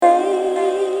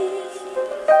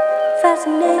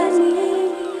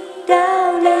fascinating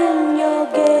down in your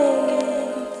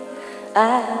gaze.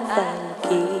 I found the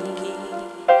key.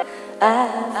 I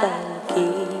found the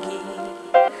key.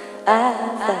 I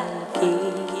found the key.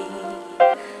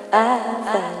 I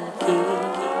found the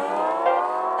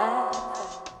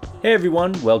key. Hey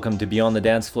everyone, welcome to Beyond the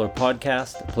Dance Floor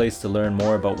podcast, a place to learn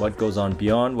more about what goes on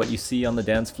beyond what you see on the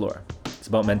dance floor. It's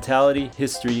about mentality,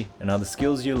 history, and how the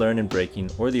skills you learn in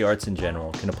breaking or the arts in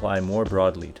general can apply more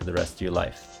broadly to the rest of your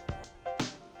life.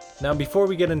 Now, before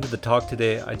we get into the talk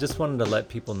today, I just wanted to let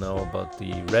people know about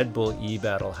the Red Bull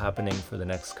E-Battle happening for the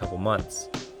next couple months.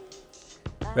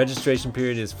 Registration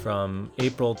period is from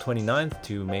April 29th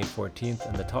to May 14th,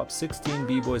 and the top 16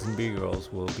 B-Boys and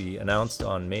B-Girls will be announced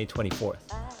on May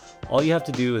 24th. All you have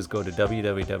to do is go to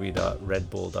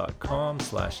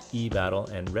www.redbull.com/ebattle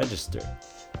and register.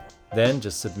 Then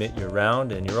just submit your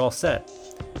round and you're all set.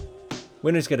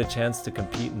 Winners get a chance to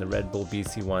compete in the Red Bull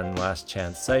BC1 Last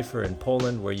Chance Cypher in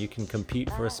Poland, where you can compete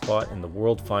for a spot in the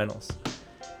World Finals.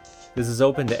 This is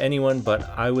open to anyone, but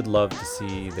I would love to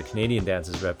see the Canadian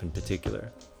Dances rep in particular.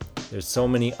 There's so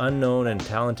many unknown and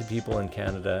talented people in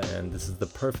Canada, and this is the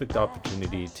perfect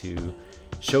opportunity to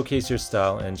showcase your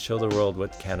style and show the world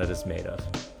what Canada's made of.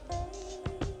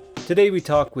 Today we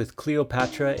talk with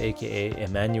Cleopatra, aka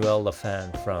Emmanuelle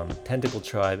Lafan from Tentacle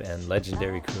Tribe and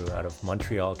Legendary Crew out of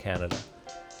Montreal, Canada.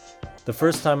 The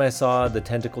first time I saw the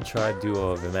Tentacle Tribe duo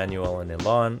of Emmanuelle and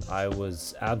Ilan, I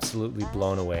was absolutely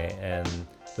blown away, and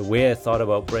the way I thought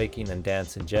about breaking and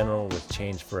dance in general was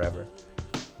changed forever.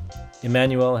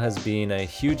 Emmanuelle has been a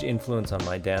huge influence on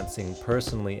my dancing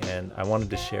personally, and I wanted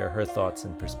to share her thoughts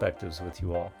and perspectives with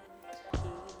you all.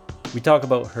 We talk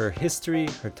about her history,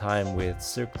 her time with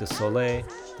Cirque du Soleil,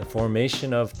 the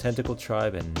formation of Tentacle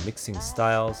Tribe and mixing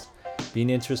styles, being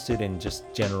interested in just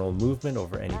general movement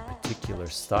over any particular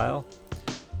style,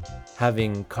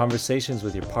 having conversations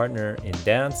with your partner in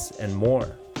dance, and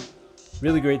more.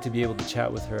 Really great to be able to chat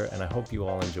with her, and I hope you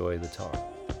all enjoy the talk.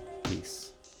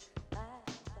 Peace.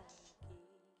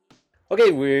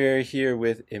 Okay, we're here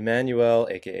with Emmanuelle,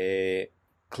 aka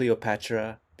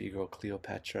Cleopatra, B-Girl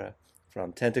Cleopatra,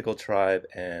 from Tentacle Tribe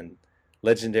and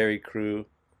Legendary Crew.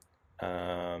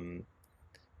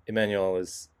 Emmanuelle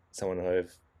is someone who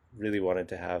I've really wanted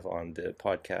to have on the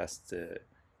podcast to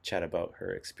chat about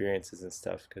her experiences and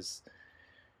stuff, because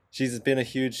she's been a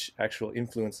huge actual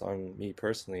influence on me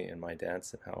personally in my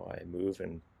dance and how I move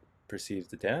and perceive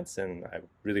the dance, and I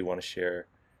really want to share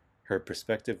her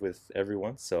perspective with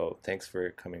everyone. So thanks for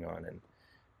coming on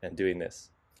and doing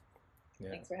this. Yeah.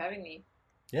 Thanks for having me.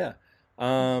 Yeah.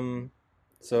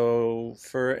 So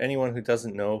for anyone who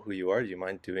doesn't know who you are, do you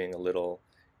mind doing a little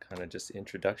kind of just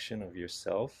introduction of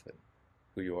yourself and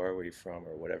who you are, where you're from,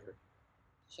 or whatever?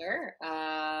 Sure.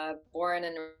 Born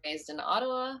and raised in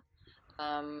Ottawa.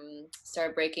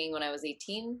 Started breaking when I was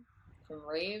 18 from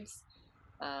raves.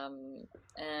 I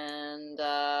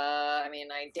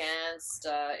danced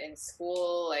in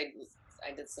school. I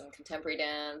did some contemporary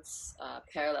dance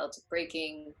parallel to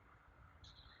breaking.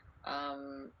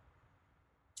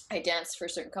 I danced for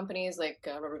certain companies like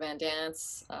Rubber Band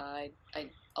Dance. I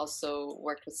also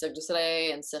worked with Cirque du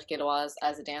Soleil and Cirque Éloise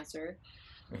as a dancer.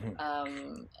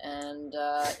 Mm-hmm.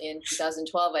 In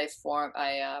 2012, I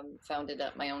founded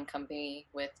my own company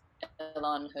with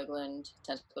Ilan Höglund,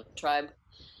 Tentacle Tribe.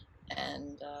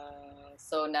 And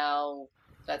so now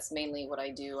that's mainly what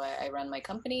I do. I run my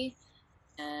company,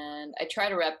 and I try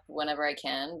to rep whenever I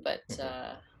can, but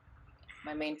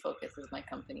my main focus is my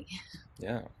company.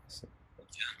 Yeah.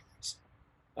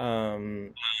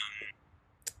 I'm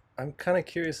kind of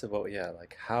curious about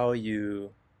like how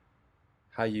you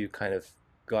kind of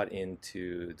got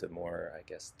into the more, I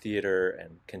guess, theater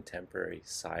and contemporary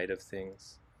side of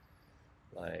things,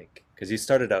 like because you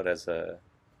started out as not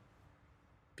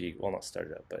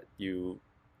started out, but you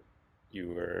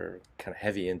were kind of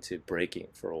heavy into breaking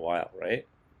for a while, right?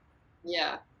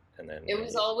 Yeah. And then it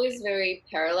was always very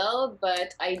parallel,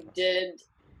 but I did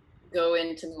go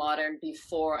into modern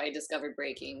before I discovered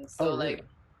breaking. So really? Like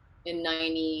in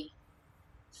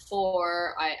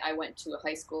 94, I went to a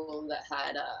high school that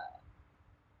had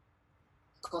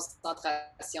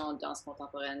concentration danse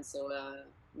contemporaine. So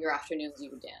your afternoons you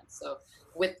would dance. So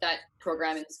with that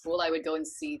program in school, I would go and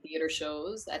see theater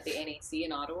shows at the NAC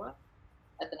in Ottawa,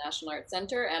 at the National Arts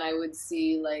Center, and I would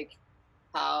see like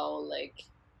how like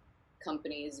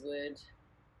companies would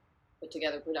put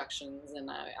together productions, and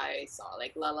I saw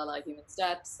like La La La Human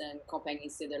Steps and Compagnie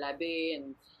C de la Baie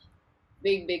and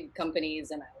big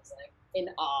companies, and I was like in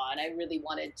awe, and I really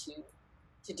wanted to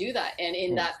do that. And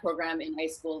in that program in high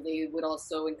school, they would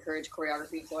also encourage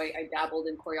choreography, so I dabbled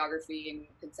in choreography and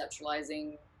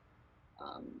conceptualizing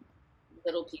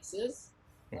little pieces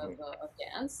of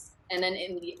dance. And then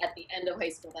at the end of high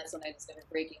school, that's when I discovered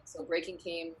breaking. So breaking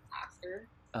came after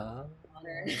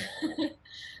modern.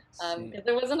 Because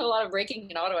there wasn't a lot of breaking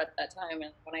in Ottawa at that time.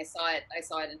 And when I saw it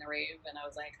in a rave, and I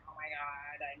was like, oh my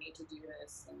God, I need to do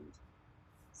this. And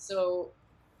so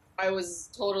I was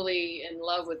totally in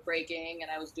love with breaking,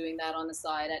 and I was doing that on the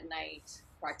side at night.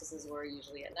 Practices were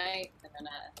usually at night, and then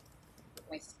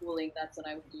my schooling, that's when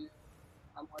I would do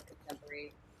more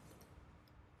contemporary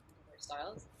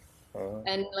styles.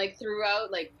 And like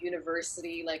throughout like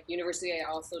university, I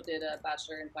also did a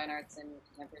Bachelor in Fine Arts in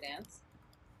Contemporary Dance.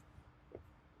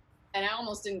 And I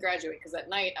almost didn't graduate because at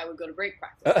night I would go to break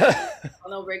practice.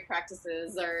 Although break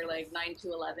practices are like 9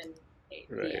 to 11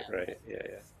 p.m. Right,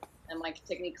 yeah. And my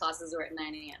technique classes were at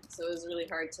 9 a.m. So it was really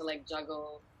hard to like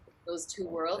juggle those two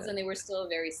worlds, and they were still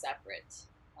very separate.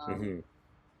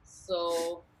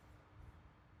 So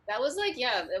that was like,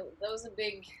 that was a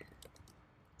big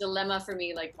dilemma for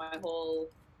me, like my whole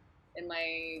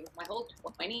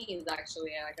 20s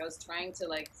actually. Like I was trying to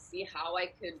like see how I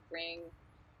could bring,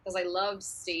 because I loved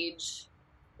stage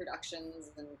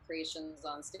productions and creations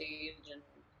on stage,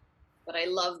 but I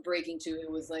loved breaking too.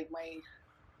 It was like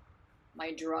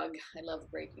my drug. I love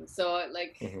breaking. So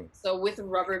like so with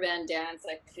Rubber Band Dance,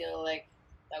 I feel like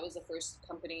that was the first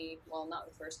company, well, not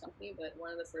the first company, but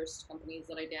one of the first companies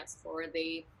that I danced for.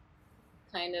 They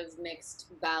kind of mixed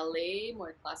ballet,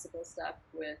 more classical stuff,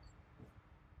 with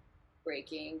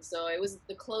breaking. So it was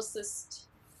the closest,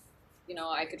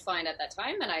 I could find at that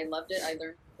time, and I loved it. I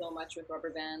learned so much with Rubber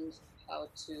Band, how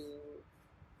to,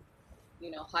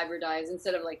 hybridize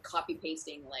instead of like copy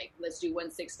pasting, like let's do 1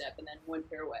 6-step and then 1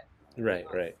 pirouette. Right.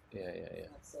 Yeah.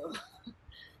 So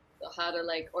how to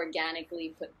like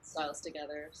organically put styles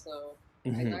together. So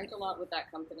I learned a lot with that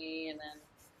company, and then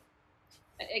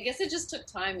I guess it just took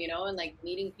time, and like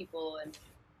meeting people, and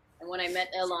when I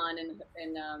met Elon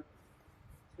and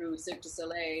through Cirque du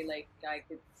Soleil, like I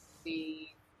could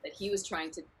see that he was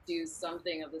trying to do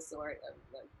something of the sort of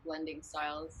like blending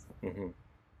styles, and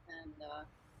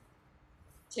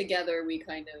together we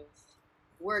kind of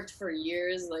worked for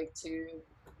years, like to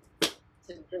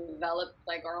develop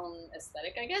like our own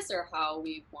aesthetic, I guess, or how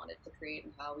we wanted to create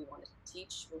and how we wanted to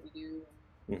teach what we do.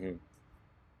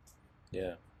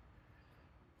 Yeah,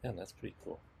 that's pretty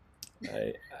cool.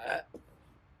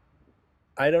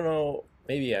 I don't know,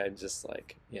 maybe I just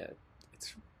like,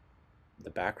 it's the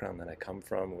background that I come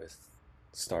from with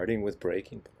starting with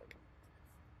breaking, but like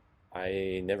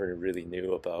I never really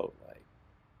knew about like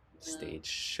stage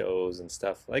shows and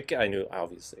stuff. Like I knew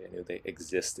they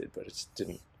existed, but I just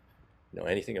didn't know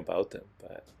anything about them.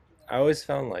 But I always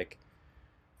found like,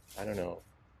 I don't know,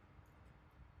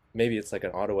 maybe it's like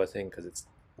an Ottawa thing because it's,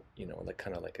 like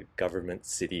kind of like a government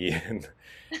city, and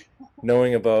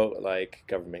knowing about like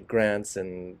government grants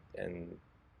and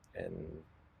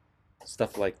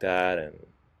stuff like that, and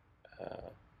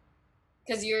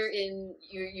because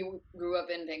you grew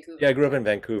up in Vancouver. Yeah, I grew up in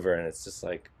Vancouver, and it's just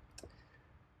like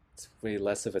it's way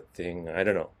less of a thing. I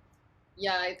don't know.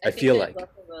 Yeah, I feel like,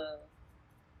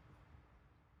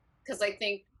 because I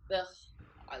think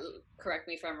correct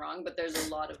me if I'm wrong, but there's a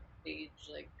lot of stage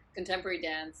like contemporary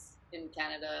dance in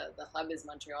Canada. The hub is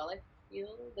Montreal, I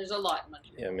feel. There's a lot in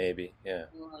Montreal. Yeah, maybe. Yeah.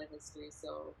 A lot of history,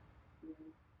 so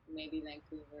maybe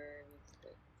Vancouver is a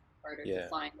bit harder to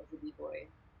find as a b-boy.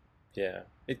 Yeah,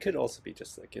 it could also be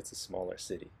just like it's a smaller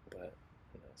city, but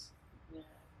who knows.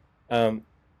 Yeah.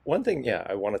 One thing,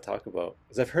 I want to talk about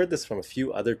is I've heard this from a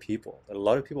few other people, that a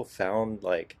lot of people found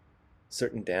like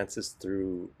certain dances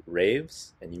through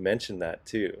raves, and you mentioned that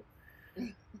too.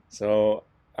 So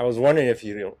I was wondering if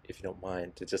you don't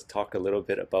mind to just talk a little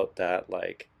bit about that,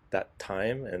 like that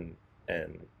time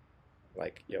and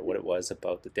like what it was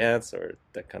about the dance or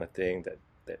that kind of thing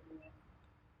that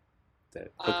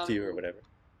hooked you or whatever.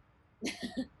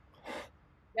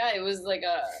 Yeah, it was like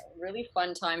a really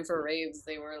fun time for raves.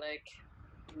 They were like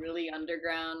really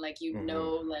underground, like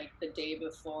like the day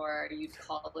before you'd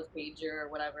call a pager or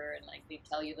whatever, and like they'd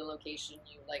tell you the location.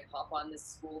 You like hop on this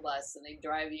school bus and they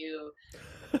drive you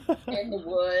in the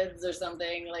woods or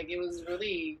something. Like it was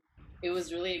really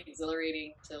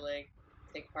exhilarating to like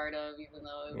take part of, even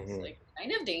though it was like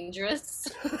kind of dangerous.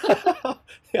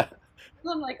 Yeah.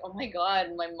 I'm like, oh my god,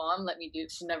 and my mom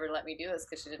she never let me do this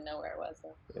because she didn't know where I was.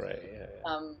 So. Right.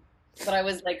 Yeah. But I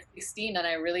was like 16 and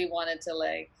I really wanted to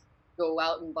like go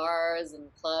out in bars and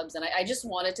clubs, and I just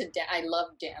wanted to I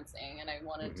loved dancing, and I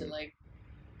wanted to like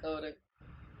go to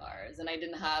bars, and I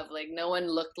didn't have like, no one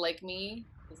looked like me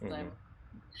this time.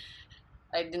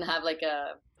 I didn't have like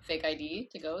a fake ID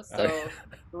to go, so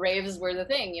raves were the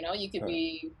thing, you could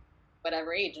be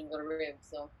whatever age and go to raves.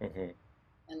 So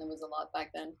and there was a lot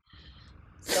back then.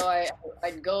 So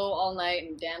I'd go all night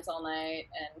and dance all night,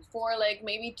 and for like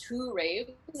maybe 2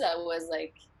 raves, I was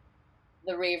like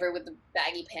the raver with the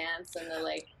baggy pants and the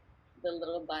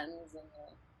little buns and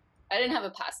I didn't have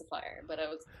a pacifier, but I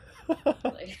was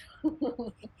like,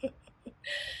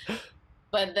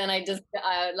 but then I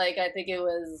think it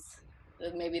was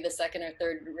maybe the second or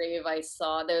third rave I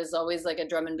saw. There's always like a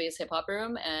drum and bass hip hop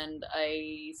room, and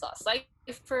I saw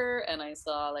Cypher, and I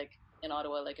saw like in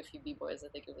Ottawa like a few b-boys. I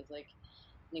think it was like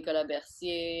Nicolas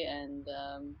Bercier and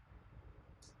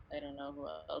I don't know who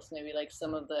else. Maybe like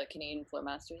some of the Canadian Floor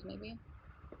Masters, maybe.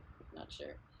 Not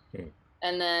sure.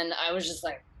 And then I was just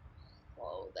like,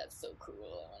 whoa, that's so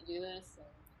cool. I want to do this.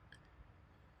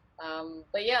 And,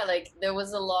 but yeah, like there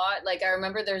was a lot. Like I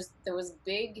remember there was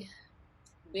big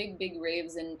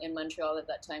raves in Montreal at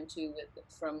that time too,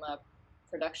 from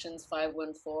Productions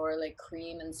 514, like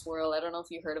Cream and Swirl. I don't know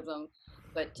if you heard of them,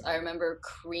 but I remember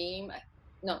Cream.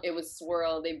 No, it was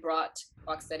Swirl. They brought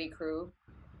Rocksteady Crew.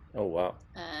 Oh wow!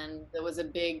 And there was a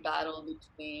big battle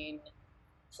between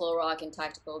Flow Rock and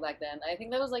Tactical back then. I think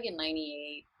that was like in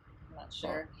 '98. I'm not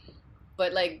sure,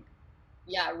 but like,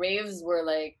 yeah, raves were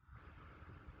like.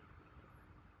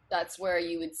 That's where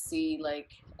you would see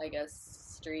like I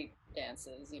guess street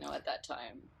dances, at that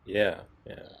time. Yeah.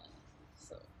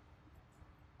 So.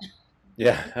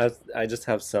 Yeah, I just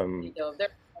have some.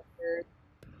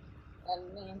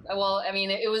 Well, I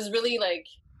mean, it was really like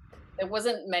it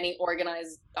wasn't many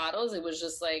organized battles. It was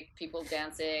just like people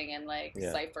dancing and like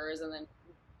ciphers, and then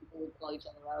people would call each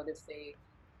other out if they,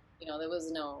 there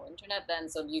was no internet then,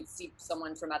 so you'd see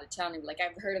someone from out of town and be like,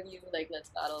 "I've heard of you, like let's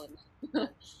battle." And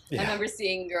I remember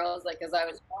seeing girls like, because I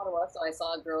was in Ottawa, so I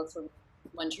saw girls from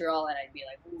Montreal, and I'd be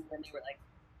like, "Ooh," and they were like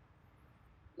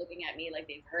looking at me like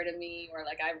they've heard of me or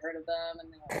like I've heard of them,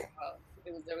 and they were like, "Oh,"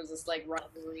 there was this like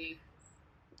rivalry.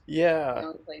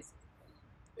 Yeah.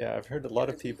 Yeah, I've heard a lot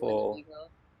of people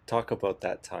talk about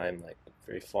that time like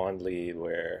very fondly.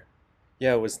 Where,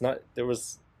 it was not there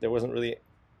wasn't really,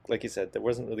 like you said, there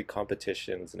wasn't really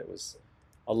competitions, and it was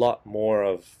a lot more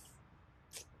of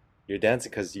you're dancing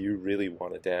because you really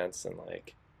want to dance and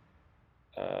like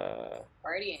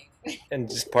partying and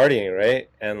just partying, right?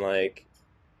 And like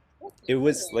it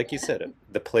was like you said,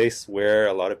 the place where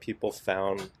a lot of people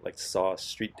saw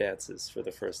street dances for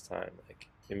the first time. Like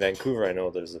in Vancouver, I know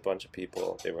there's a bunch of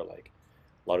people. They were like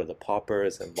a lot of the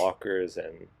poppers and lockers,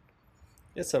 and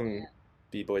some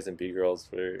b-boys and b-girls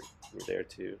were there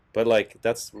too. But like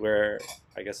that's where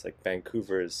I guess like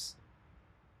Vancouver's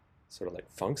sort of like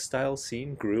funk style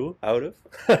scene grew out of,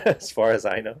 as far as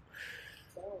I know.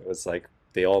 It was like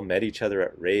they all met each other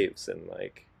at raves, and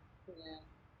like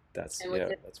that's where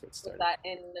it started. Was that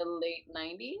in the late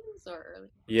 90s or early?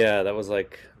 Yeah, that was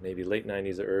like maybe late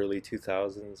 90s or early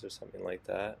 2000s or something like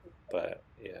that. But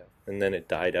yeah, and then it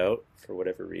died out for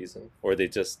whatever reason, or they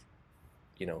just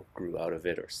grew out of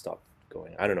it or stopped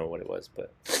going. I don't know what it was,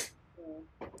 but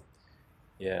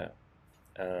yeah.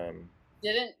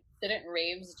 Didn't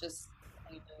raves just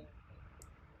kind of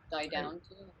die down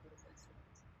too? I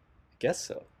guess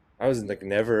so. I was like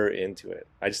never into it.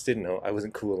 I just didn't know. I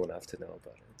wasn't cool enough to know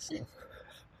about it. So.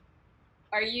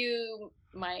 Are you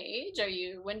my age?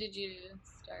 When did you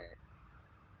start?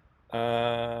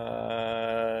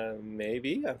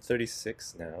 Maybe. I'm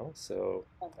 36 now, so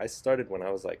I started when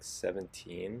I was like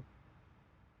 17.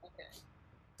 Okay.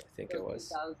 I think it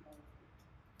was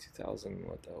 2000.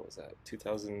 What the hell was that?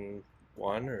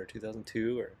 2001 or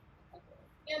 2002 or? Okay.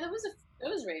 Yeah, there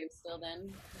was raves still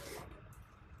then.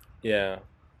 Yeah.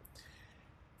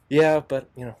 Yeah, but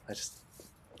I just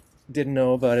didn't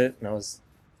know about it, and I was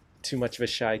too much of a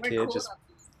shy kid.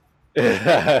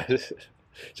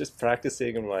 Just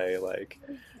practicing in my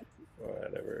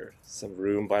some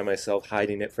room by myself,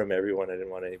 hiding it from everyone. I didn't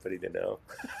want anybody to know.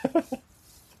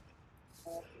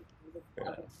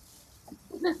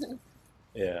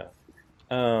 Yeah.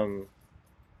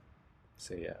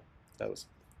 So yeah, that was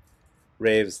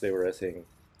raves. They were a thing.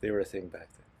 They were a thing back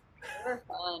then. They were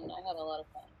fun. I had a lot of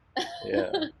fun.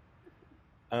 Yeah.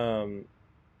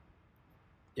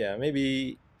 Yeah,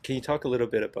 maybe can you talk a little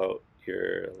bit about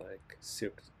your like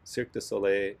Cirque du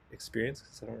Soleil experience?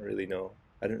 Because I don't really know.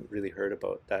 I didn't really heard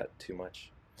about that too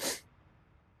much.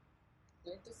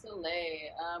 Cirque du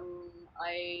Soleil.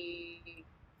 I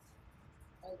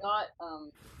got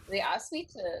they asked me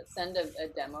to send a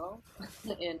demo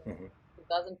in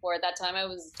 2004. At that time, I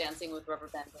was dancing with Rubber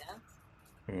Band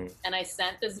Dance, and I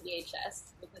sent this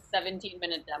VHS with a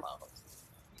 17-minute demo.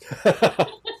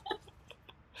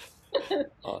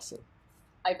 Awesome.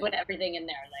 I put everything in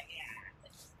there,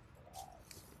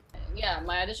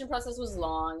 my audition process was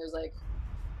long. It was like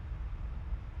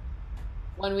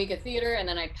 1 week of theater, and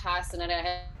then I passed, and then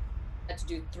I had to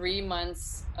do 3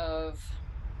 months of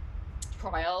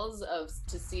trials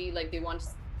to see, like, they want to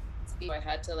see. I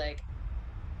had to like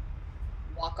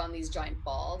walk on these giant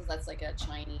balls. That's like a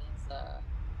Chinese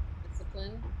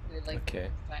discipline. They're like Okay.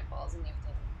 giant balls, and you have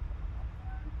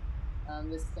to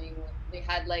this thing. They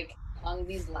had like hung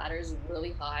these ladders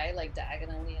really high, like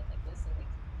diagonally and like this, and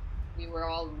we were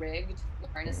all rigged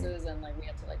with harnesses, and like we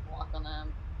had to like walk on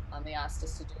them. They asked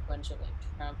us to do a bunch of like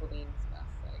trampoline stuff,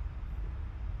 like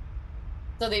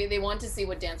so they want to see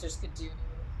what dancers could do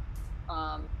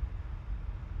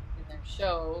in their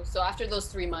show. So after those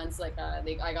 3 months, like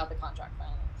I got the contract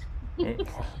finally.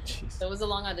 Oh, jeez. So it was a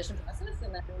long audition process,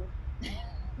 and then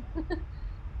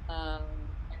I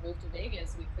moved to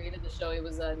Vegas. We created the show. It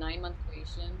was a 9-month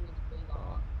creation. It was really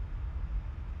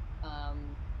long.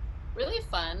 Really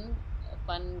fun, a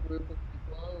fun group of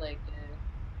people, like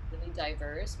really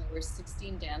diverse. We were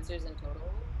 16 dancers in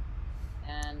total,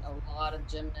 and a lot of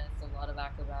gymnasts, a lot of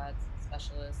acrobats,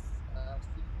 specialists,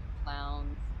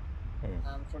 clowns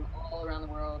from all around the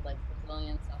world, like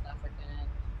Brazilian, South African,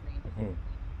 Ukrainian.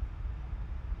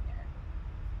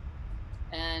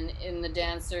 And in the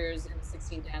dancers, in the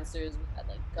 16 dancers, we had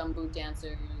like gumboot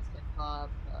dancers, hip hop,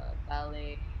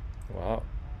 ballet. Wow.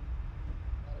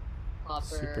 Popper.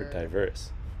 Super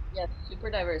diverse. Yeah, super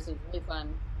diverse. It was really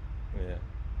fun. Yeah.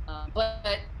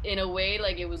 But in a way,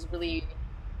 like it was really,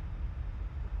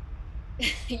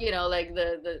 you know, like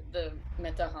the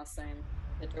metteur en scène,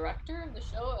 the director of the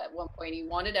show, at one point he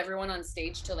wanted everyone on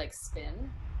stage to like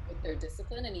spin with their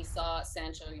discipline, and he saw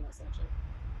Sancho, you know Sancho.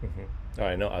 Oh,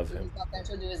 I know of him. He saw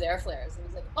Sancho do his air flares, and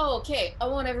he's like, "Oh, okay. I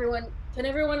want everyone. Can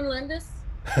everyone learn this?"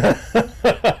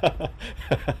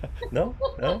 No,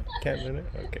 can't learn it.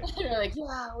 Okay. And we're like,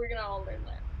 "Yeah, we're gonna all learn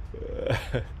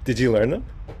that." Did you learn them?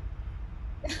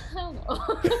 I don't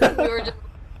know. We were just.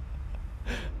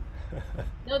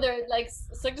 No, they're like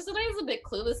Cirque du Soleil is a bit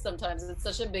clueless sometimes. It's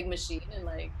such a big machine, and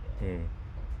like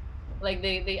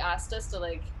they asked us to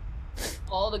like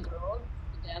all the girls,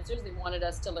 the dancers, they wanted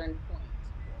us to learn pointe.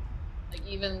 Like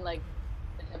even like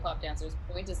the hip hop dancers,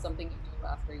 pointe is something you do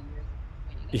after years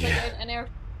of training. It's like an air,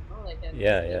 you know, like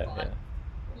yeah.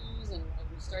 And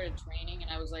we started training, and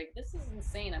I was like, "This is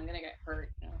insane! I'm gonna get hurt."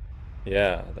 You know?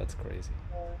 Yeah, that's crazy.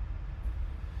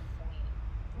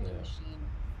 Machine.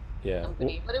 Yeah.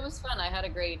 Company. But it was fun. I had a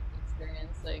great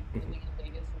experience, like living in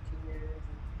Vegas for 2 years,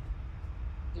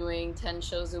 and doing 10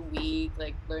 shows a week,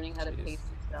 like learning how to pace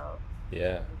yourself.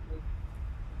 Yeah.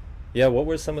 Yeah, what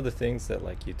were some of the things that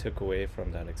like you took away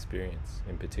from that experience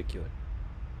in particular?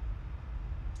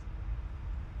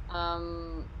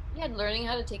 Yeah, learning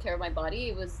how to take care of my body.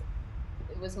 It was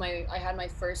I had my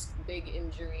first big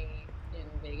injury in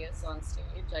Vegas on stage.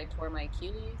 I tore my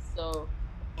Achilles, so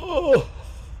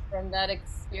from that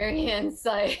experience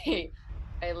I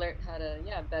learned how to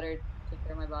better take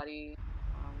care of my body,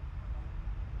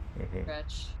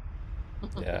 stretch,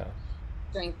 Yeah.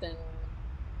 strengthen,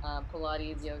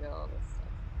 Pilates, yoga, all this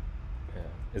stuff.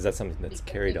 Yeah. Is that something that's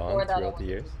carried on throughout the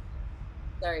years?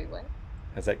 Sorry, what?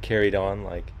 Has that carried on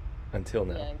like until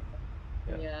now?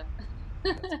 Yeah.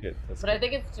 That's good. But I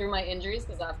think it's through my injuries,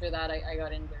 because after that I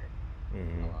got injured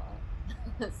a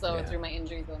lot. So through my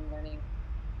injuries I'm learning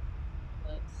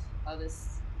how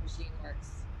this machine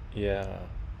works. Yeah.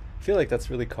 I feel like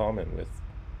that's really common with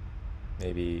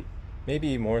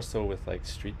maybe more so with like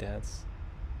street dance.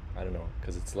 I don't know,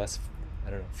 because it's less, I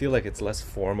don't know, I feel like it's less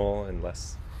formal and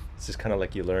less, it's just kind of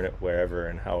like you learn it wherever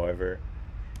and however.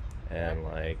 And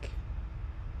like,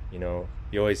 you know,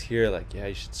 you always hear like, yeah,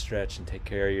 you should stretch and take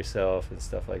care of yourself and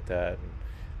stuff like that. And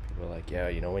people are like, yeah,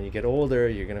 you know, when you get older,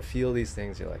 you're going to feel these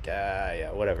things. You're like,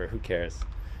 yeah, whatever, who cares?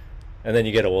 And then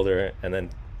you get older, and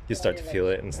then you start to feel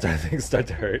it, and things start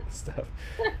to hurt and stuff.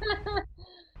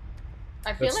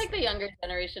 I feel like the younger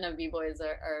generation of b-boys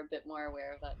are a bit more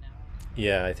aware of that now.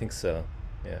 Yeah, I think so.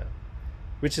 Yeah,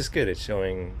 which is good. It's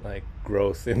showing like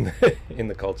growth in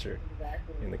the culture,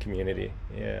 in the community.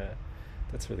 Yeah,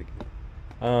 that's really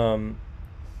good.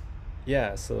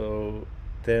 Yeah. So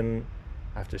then,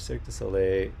 after Cirque du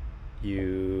Soleil,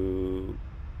 you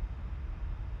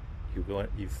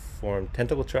formed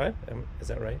Tentacle Tribe. Is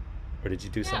that right? Or did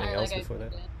you do something else before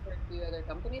that? For a few other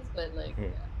companies, but like,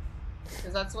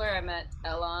 because that's where I met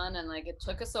Elon, and like it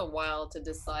took us a while to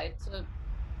decide to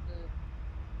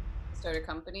start a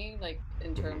company, like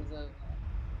in terms of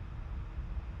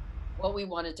what we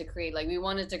wanted to create. Like we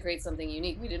wanted to create something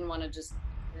unique. We didn't want to just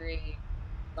create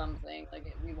something.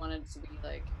 Like we wanted it to be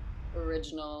like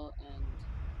original and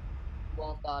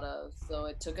well thought of. So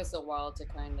it took us a while to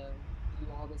kind of do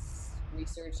all this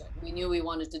research. We knew we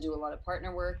wanted to do a lot of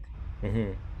partner work.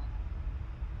 And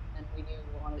We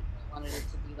wanted it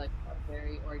to be like a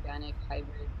very organic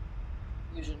hybrid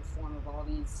fusion form of all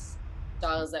these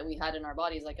styles that we had in our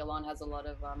bodies. Like Alon has a lot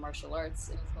of martial arts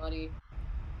in his body,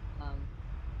 um,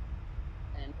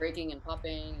 and breaking and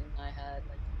popping, and I had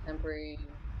like contemporary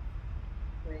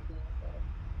breaking. So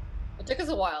it took us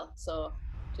a while. So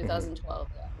Hmm.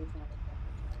 2012, yeah, we finally got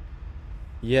the job.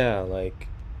 Yeah, like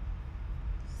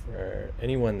for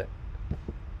anyone that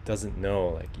doesn't know,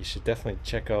 like you should definitely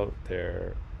check out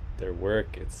their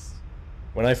work. It's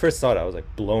when I first saw it, I was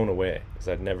like blown away because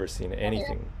I'd never seen Oh yeah.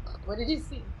 anything. What did you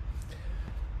see?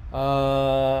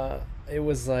 Uh, it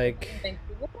was Like like in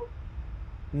Vancouver?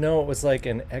 no, it was like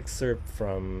an excerpt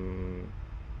from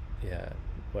yeah,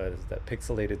 what is that?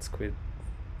 Pixelated Squid,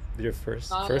 your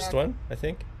first Oh first yeah. one, I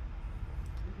think.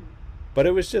 Hmm. But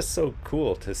it was just so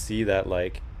cool to see that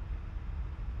like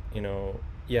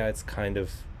yeah, it's kind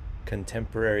of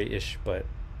contemporary-ish, but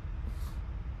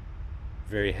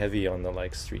very heavy on the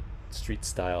like street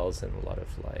styles and a lot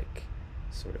of like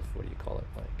sort of what do you call it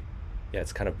like yeah,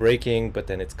 it's kind of breaking, but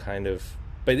then it's kind of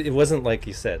but it wasn't like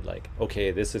you said like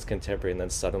okay, this is contemporary and then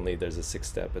suddenly there's a six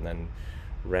step and then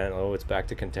it's back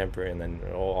to contemporary and then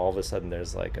all of a sudden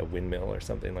there's like a windmill or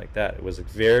something like that. It was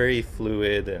very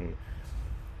fluid and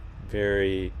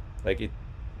very like it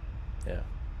yeah,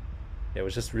 it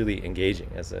was just really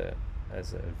engaging as a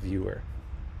viewer.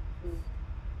 Mm,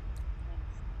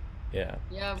 nice. Yeah.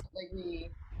 Yeah, like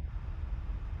we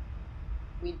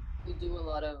do a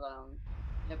lot of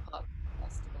hip hop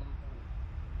festivals, and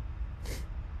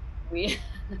we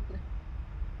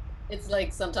it's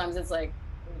like sometimes it's like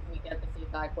we get the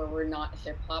feedback where we're not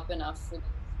hip hop enough for these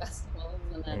festivals,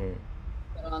 and then Mm.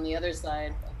 but on the other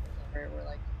side of the river, we're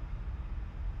like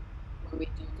when we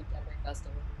do contemporary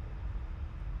festivals,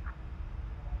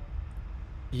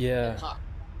 more hip Yeah. hop.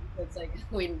 It's like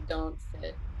we don't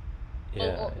fit.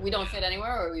 Yeah. We don't fit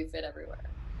anywhere, or we fit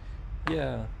everywhere.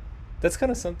 Yeah, that's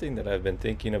kind of something that I've been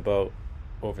thinking about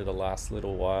over the last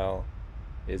little while.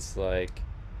 Is like,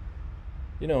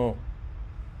 you know,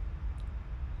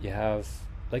 you have,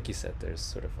 like you said, there's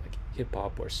sort of like hip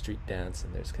hop or street dance,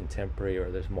 and there's contemporary,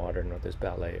 or there's modern, or there's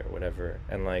ballet, or whatever.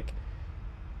 And like,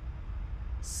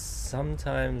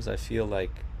 sometimes I feel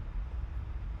like,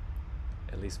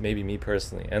 at least maybe me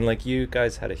personally, and like you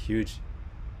guys had a huge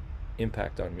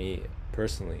impact on me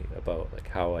personally about like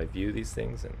how I view these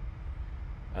things. And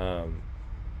um,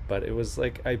 but it was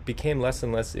like I became less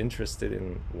and less interested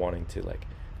in wanting to like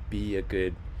be a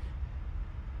good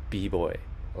b-boy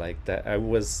like that. I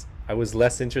was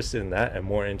less interested in that and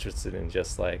more interested in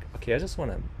just like okay, I just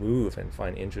want to move and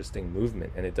find interesting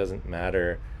movement, and it doesn't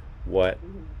matter what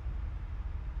Hmm.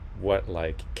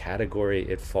 like category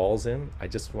it falls in. I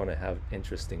just want to have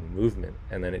interesting movement.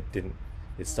 And then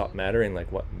it stopped Right. mattering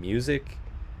like what music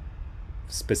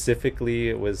specifically.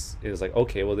 It was like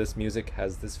okay, well this music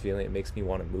has this feeling, it makes me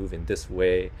want to move in this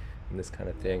way and this kind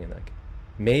of thing. Yeah. And like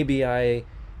maybe I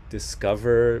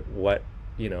discover what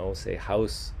say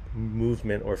house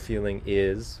movement or feeling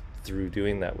is through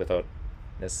doing that without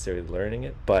necessarily learning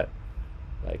it, but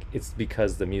like it's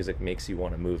because the music makes you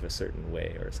want to move a certain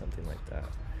way or something like that.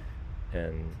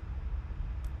 And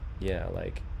yeah,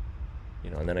 like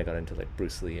and then I got into like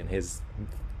Bruce Lee and his,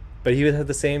 but he had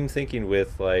the same thinking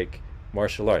with like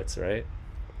martial arts, right?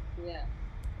 Yeah.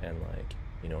 And like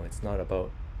it's not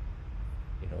about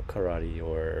karate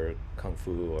or kung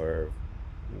fu or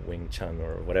wing chun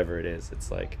or whatever it is.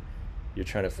 It's like you're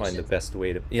trying to find the Efficiency. best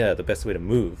way to the best way to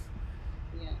move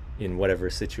Yeah. in whatever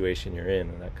situation you're in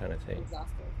and that kind of thing.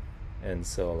 Exactly. And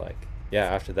so like yeah,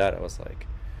 after that I was like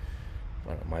I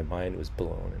don't know, my mind was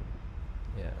blown. And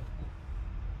yeah.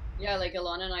 Yeah, like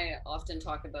Alana and I often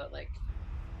talk about like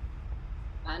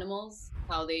animals,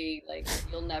 how they like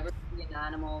you'll never see an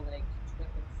animal like trip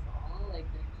and fall.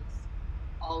 Like they're just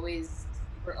always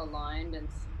super aligned and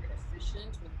super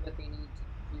efficient with what they need to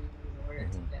do in order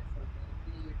to Hmm. get from A to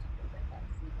B or to go get that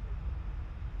food.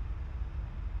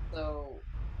 So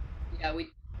yeah,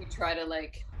 we try to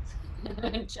like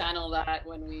channel that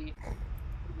when we,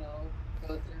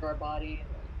 go through our body and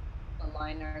like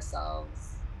align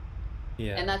ourselves.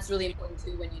 Yeah. And that's really important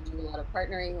too when you do a lot of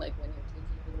partnering, like when you're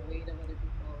taking the weight of other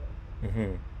people.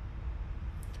 Hmm.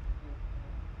 And,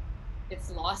 it's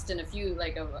lost in a few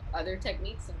like of other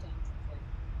techniques. Sometimes it's like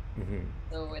Hmm.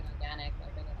 so inorganic.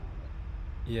 Like I don't know, like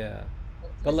Yeah.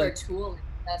 let's But use our like tool like,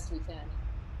 the best we can.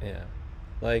 yeah,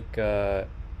 like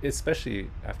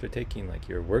especially after taking like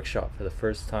your workshop for the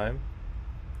first time,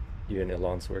 you and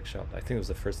Elon's workshop. I think it was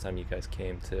the first time you guys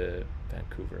came to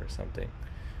Vancouver or something.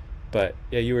 But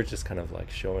yeah, you were just kind of like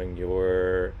showing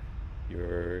your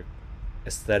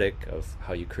aesthetic of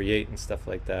how you create and stuff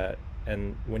like that.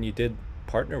 And when you did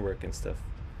partner work and stuff,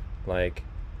 like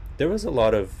there was a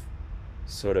lot of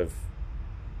sort of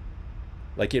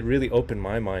like it really opened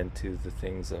my mind to the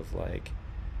things of like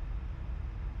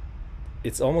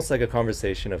it's almost like a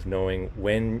conversation of knowing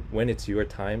when it's your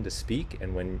time to speak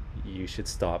and when you should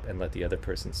stop and let the other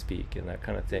person speak and that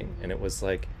kind of thing. And it was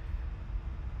like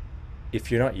if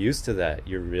you're not used to that,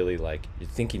 you're really like you're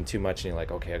thinking too much and you're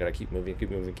like, okay, I gotta keep moving, keep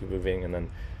moving, keep moving, and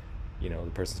then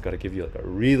the person's got to give you like a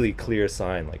really clear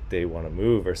sign like they want to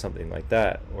move or something like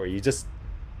that, or you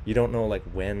don't know like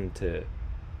when to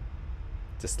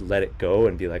just let it go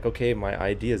and be like, okay, my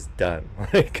idea's done.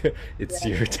 Like it's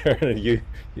your turn and you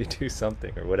do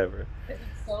something or whatever. It's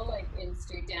so like in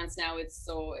street dance now, it's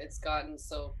gotten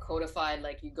so codified.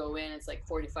 Like you go in, it's like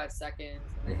 45 seconds,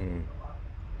 and then you go out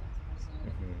with the next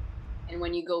person. And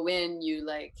when you go in, you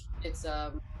like it's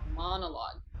a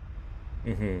monologue.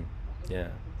 Yeah.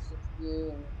 It's just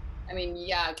you. And, I mean,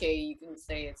 yeah, okay, you can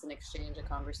say it's an exchange, a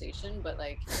conversation, but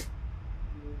like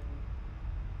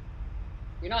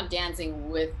you're not dancing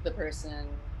with the person.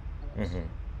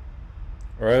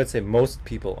 Or I would say most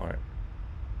people aren't.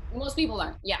 Most people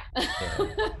aren't. Yeah.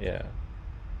 Yeah.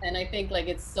 And I think like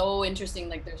it's so interesting.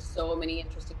 Like there's so many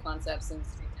interesting concepts in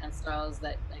street dance styles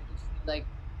that like if you like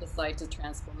decide to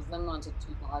transpose them onto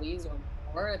two bodies or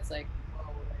more, it's like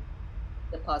whoa,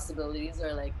 like the possibilities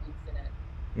are like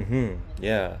infinite.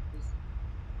 Yeah.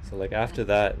 So like after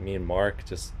that, me and Mark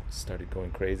just started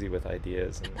going crazy with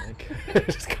ideas and like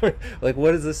just going like,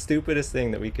 what is the stupidest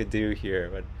thing that we could do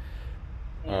here? But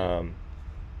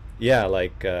yeah,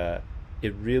 like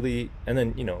it really, and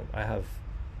then I have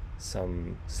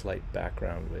some slight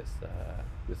background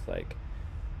with like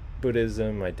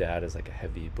Buddhism. My dad is like a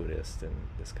heavy Buddhist and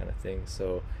this kind of thing.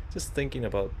 So just thinking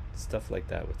about stuff like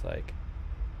that with like,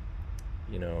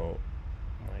 I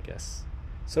guess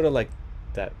sort of like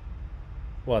that.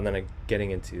 Well, and then getting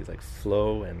into like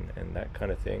flow and that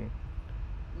kind of thing.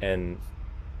 And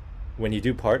when you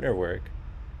do partner work,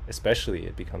 especially,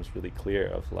 it becomes really clear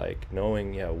of like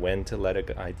knowing when to let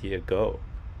an idea go,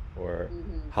 or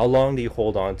how long do you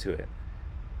hold on to it,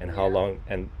 and how long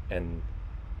and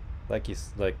like we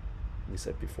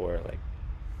said before, like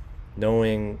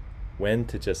knowing when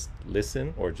to just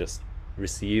listen or just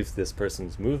receive this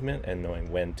person's movement, and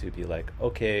knowing when to be like,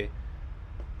 okay,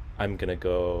 I'm gonna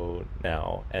go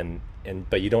now, and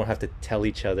but you don't have to tell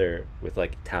each other with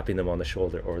like tapping them on the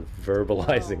shoulder or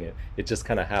verbalizing it. It just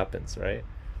kind of happens, right?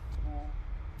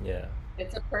 Yeah.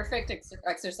 It's a perfect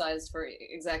exercise for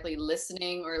exactly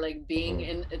listening or like being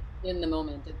in the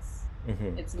moment.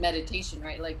 It's meditation,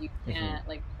 right? Like you can't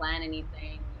like plan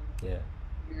anything. Yeah.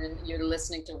 You're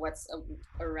listening to what's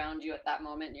around you at that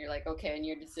moment, and you're like, okay, and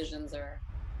your decisions are.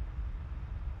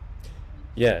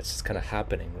 Yeah, it's just kind of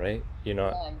happening, right? You're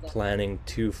not planning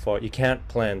too far. You can't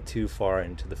plan too far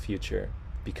into the future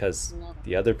because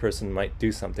the other person might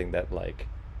do something that like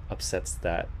upsets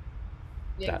that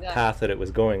path that it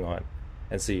was going on,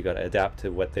 and so you got to adapt to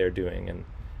what they're doing. And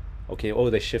okay,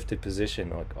 they shifted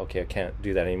position. Like, okay, I can't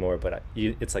do that anymore. But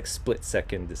it's like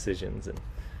split-second decisions, and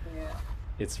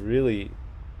it's really,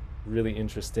 really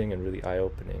interesting and really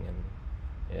eye-opening.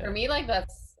 And for me, like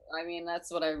that's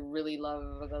what I really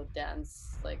love about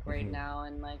dance, like right now,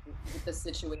 and like with the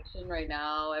situation right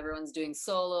now, everyone's doing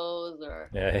solos or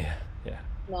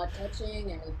not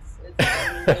touching, and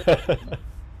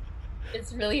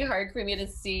it's really hard for me to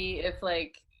see if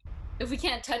we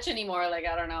can't touch anymore. Like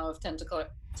I don't know if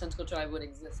Tentacle Tribe would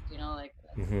exist, like.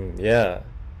 Yeah.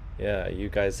 You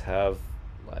guys have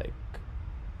like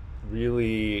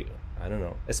really, I don't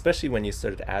know, especially when you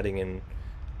started adding in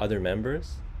other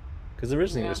members. Because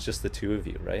originally it was just the two of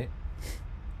you, right?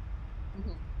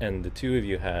 And the two of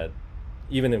you had,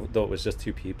 even though it was just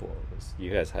two people, you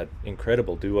guys had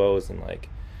incredible duos, and like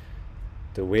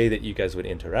the way that you guys would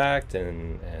interact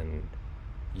and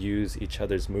use each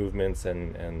other's movements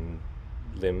and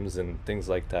limbs and things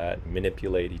like that,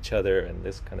 manipulate each other and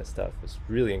this kind of stuff was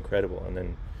really incredible. And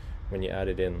then when you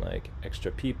added in like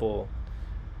extra people,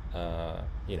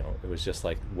 it was just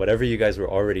like whatever you guys were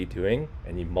already doing,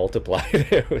 and you multiplied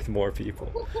it with more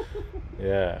people.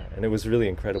 Yeah, and it was really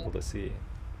incredible to see.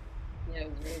 Yeah, it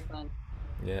was really fun.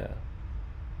 Yeah.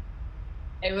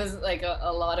 It was like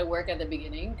a lot of work at the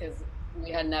beginning because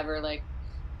we had never like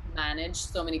managed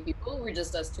so many people. We were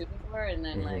just us two before, and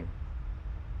then like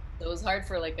so it was hard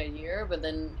for like a year. But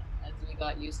then as we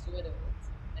got used to it,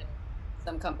 and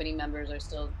some company members are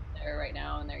still there right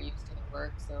now, and they're used to the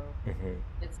work, so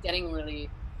it's getting really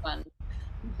fun.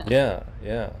 Yeah.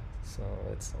 So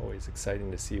it's always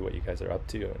exciting to see what you guys are up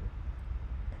to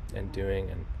and doing.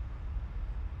 And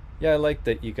yeah, I like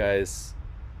that you guys,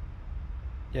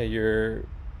 you're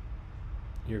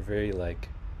you're very like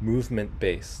movement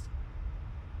based.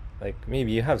 Like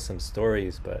maybe you have some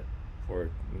stories, but or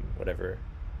whatever,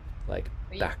 like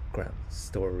background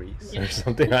stories or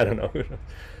something. I don't know.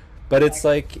 But it's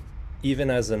like even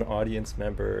as an audience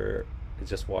member,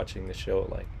 just watching the show,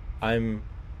 like I'm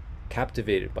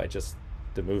captivated by just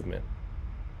the movement,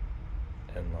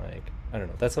 and like I don't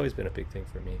know. That's always been a big thing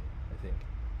for me. I think.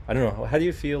 I don't know. How do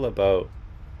you feel about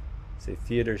say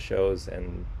theater shows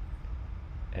and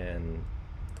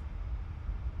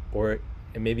or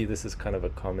and maybe this is kind of a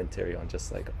commentary on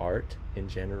just like art in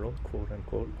general, quote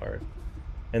unquote art.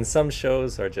 And some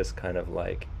shows are just kind of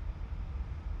like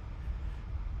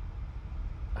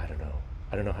I don't know.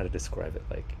 I don't know how to describe it.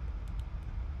 Like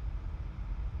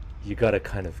you gotta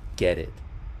kind of get it.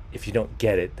 If you don't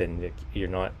get it, then you're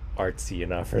not artsy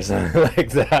enough or something like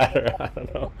that. Or I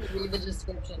don't know. Read the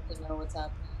description to know what's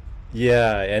happening.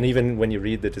 Yeah, and even when you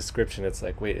read the description, it's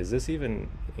like, wait, is this even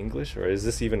English or is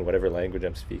this even whatever language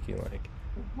I'm speaking? Like,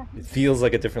 it feels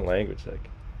like a different language. Like,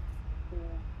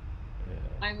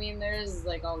 yeah. I mean, there's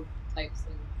like all types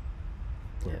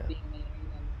of being made,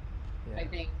 and I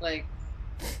think like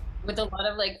with a lot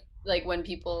of like when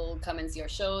people come and see our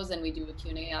shows and we do a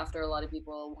Q&A after, a lot of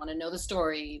people want to know the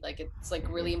story. Like it's like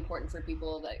really important for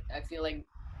people that I feel like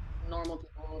normal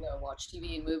people that watch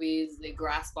TV and movies, they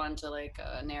grasp onto like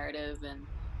a narrative, and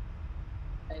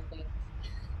I think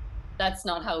that's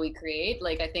not how we create.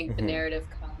 Like I think the narrative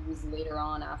comes later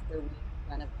on after we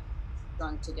kind of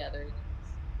strung together.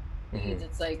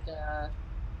 It's like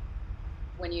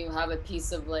when you have a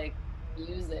piece of like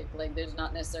music, like there's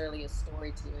not necessarily a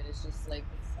story to it. It's just like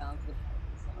the sounds of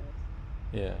the songs.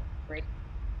 Yeah. Great.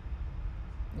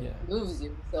 Yeah. It moves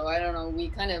you. So I don't know. We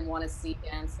kind of want to see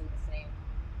dance in the same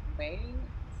way.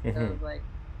 Of like,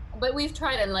 but we've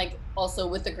tried, and like also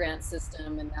with the grant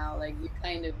system, and now like you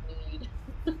kind of need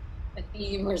a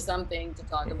theme or something to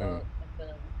talk about.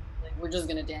 Like we're just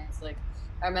gonna dance. Like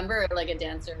I remember like a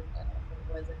dancer.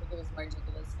 I think it was Margie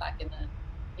Gillis back in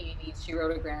the 80s. She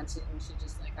wrote a grant and she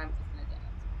just like, I'm just gonna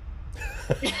dance.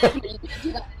 But you can't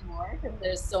do that anymore because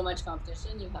there's so much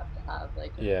competition. You have to have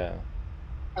like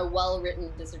a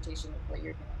well-written dissertation of what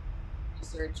you're gonna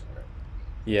research or.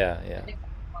 Yeah. I think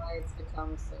that's why it's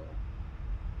become so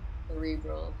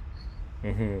cerebral.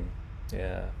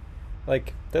 Yeah,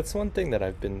 like that's one thing that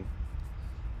I've been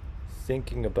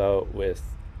thinking about with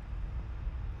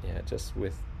just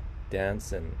with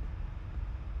dance, and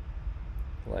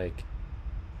like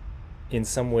in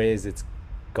some ways it's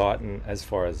gotten as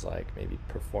far as like maybe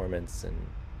performance and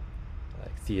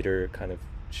like theater kind of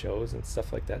shows and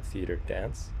stuff like that, theater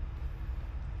dance,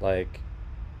 like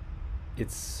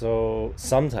it's so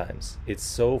sometimes it's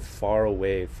so far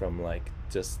away from like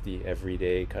just the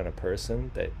everyday kind of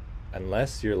person that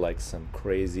unless you're like some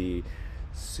crazy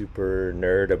super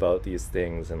nerd about these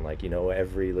things and like you know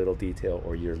every little detail,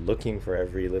 or you're looking for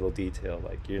every little detail,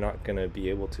 like you're not gonna be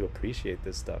able to appreciate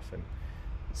this stuff. And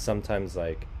sometimes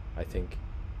like I think,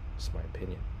 just my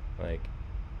opinion, like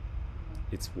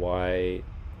it's why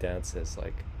dance has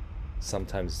like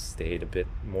sometimes stayed a bit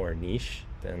more niche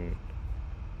than,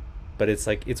 but it's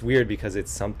like it's weird because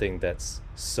it's something that's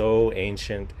so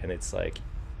ancient and it's like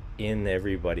in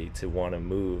everybody to want to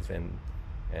move, and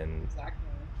exactly.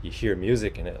 You hear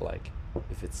music and it like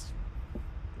if it's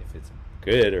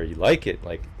good or you like it,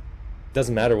 like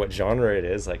doesn't matter what genre it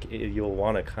is, like you'll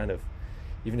want to kind of,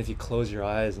 even if you close your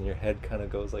eyes and your head kind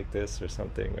of goes like this or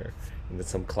something, or into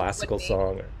some classical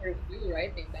song or do,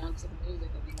 right? They bounce to the music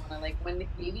and they want to, like when the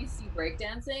babies see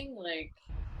breakdancing, like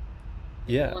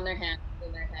on their hands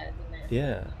and their heads and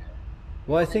their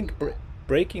well I think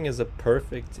breaking is a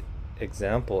perfect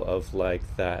example of like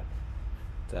that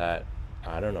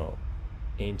I don't know,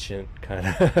 ancient kind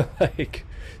of like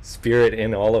spirit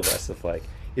in all of us of like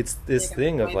it's this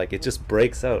thing of like it just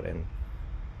breaks out and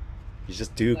you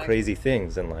just do crazy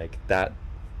things, and like that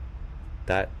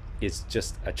is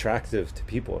just attractive to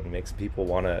people and makes people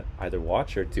want to either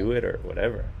watch or do it or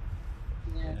whatever.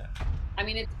 I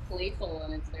mean it's playful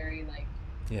and it's very like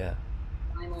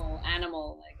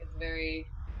animal, like it's very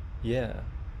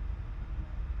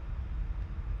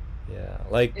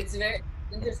like it's very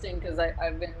interesting because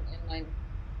I've been in my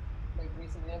like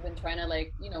recently I've been trying to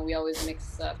like, you know, we always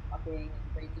mix up popping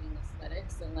and breaking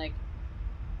aesthetics, and like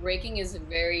breaking is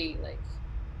very like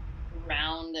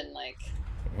round and like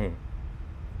you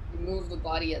move the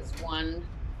body as one,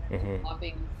 and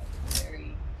popping is like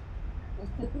very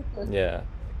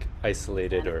like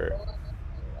isolated or so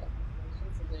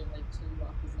they're like two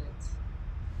opposite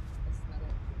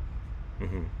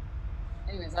aesthetics.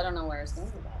 Anyways, I don't know where I was going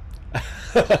with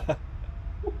that.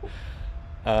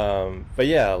 but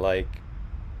yeah, like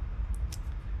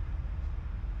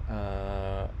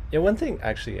Yeah, one thing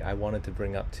actually I wanted to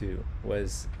bring up too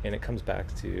was, and it comes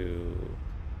back to,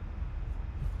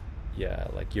 yeah,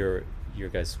 like your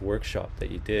guys' workshop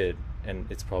that you did, and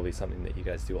it's probably something that you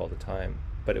guys do all the time,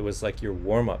 but it was like your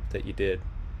warm up that you did,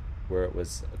 where it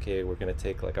was, okay, we're gonna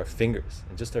take like our fingers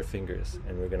and just our fingers,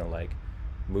 and we're gonna like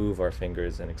move our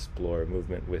fingers and explore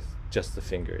movement with just the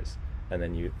fingers, and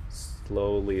then you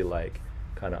slowly like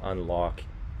kind of unlock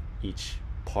each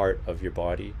part of your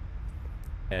body,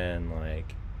 and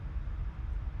like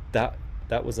that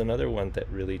that was another one that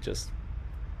really just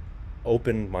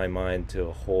opened my mind to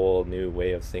a whole new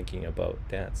way of thinking about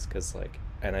dance, because like,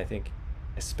 and I think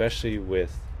especially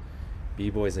with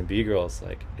b-boys and b-girls,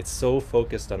 like it's so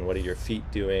focused on what are your feet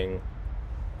doing,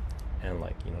 and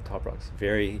like, you know, Top Rock's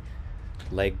very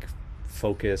leg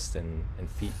focused and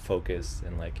feet focused,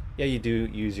 and like, yeah, you do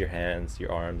use your hands,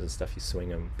 your arms and stuff, you swing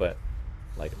them, but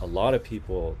like a lot of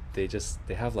people, they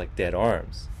have like dead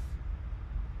arms,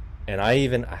 and I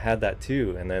had that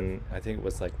too. And then I think it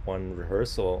was like one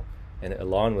rehearsal, and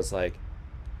Elon was like,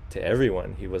 to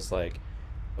everyone, he was like,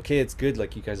 okay, it's good,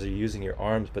 like you guys are using your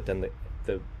arms, but then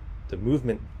the the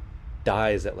movement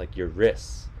dies at like your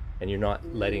wrists, and you're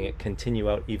not letting it continue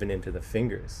out even into the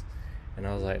fingers. And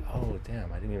I was like, oh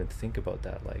damn, I didn't even think about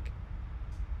that. Like,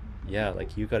 yeah,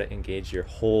 like you got to engage your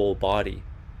whole body,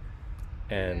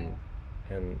 and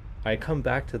and I come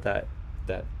back to that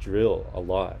drill a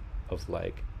lot, of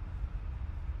like,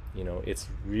 you know, it's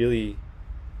really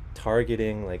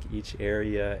targeting like each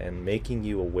area and making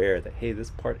you aware that, hey, this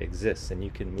part exists and you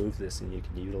can move this and you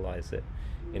can utilize it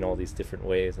in all these different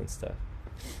ways and stuff.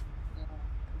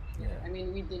 Yeah. I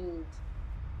mean, we didn't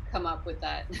come up with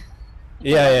that.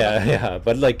 Yeah,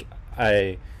 but like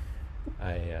I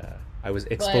was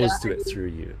exposed to it through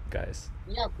you guys.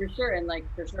 Yeah, for sure. And like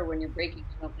for sure, when you're breaking, you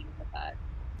don't think about that.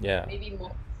 Yeah. Maybe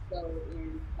more so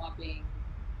in popping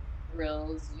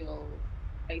drills, you'll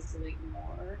isolate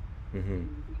more. Mm-hmm.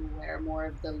 You wear more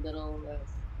of the little,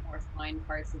 more fine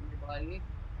parts of your body.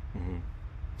 Mm-hmm.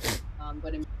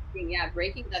 But in breaking, yeah,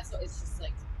 breaking, it's just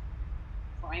like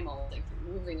primal. Like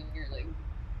you're moving and you're like,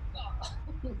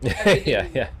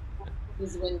 Yeah.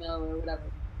 This windmill or whatever.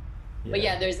 Yeah. But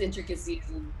yeah, there's intricacies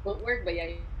in footwork. But yeah,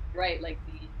 you're right. Like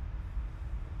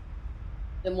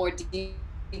the more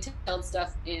detailed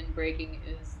stuff in breaking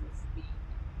is the speed,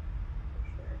 for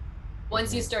sure.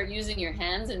 Once you start using your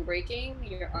hands and breaking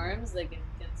your arms, like it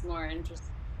gets more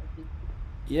interesting.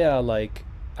 Yeah, like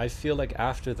I feel like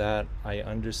after that I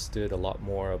understood a lot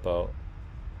more about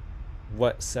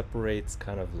what separates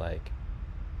kind of like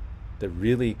the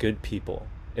really good people.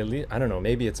 At least, I don't know,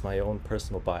 maybe it's my own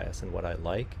personal bias, and what I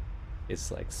like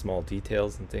is like small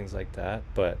details and things like that.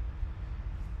 But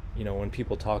you know, when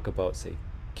people talk about, say,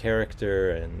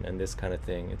 character and this kind of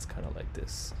thing, it's kind of like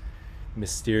this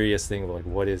mysterious thing of like,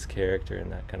 what is character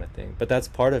and that kind of thing. But that's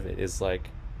part of it, is like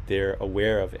they're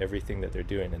aware of everything that they're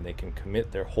doing, and they can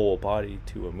commit their whole body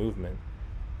to a movement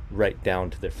right down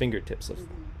to their fingertips of,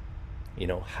 you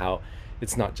know, how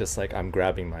it's not just like I'm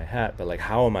grabbing my hat, but like,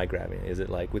 how am I grabbing? Is it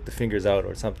like with the fingers out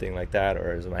or something like that,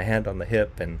 or is my hand on the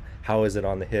hip, and how is it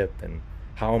on the hip, and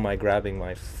how am I grabbing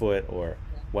my foot, or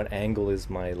what angle is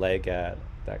my leg at,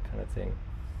 that kind of thing.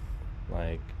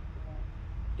 Like,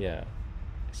 yeah,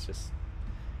 it's just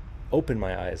opened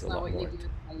my eyes a lot more.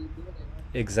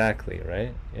 Exactly,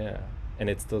 right? Yeah. And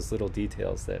it's those little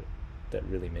details that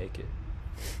really make it.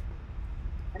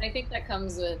 And I think that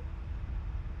comes with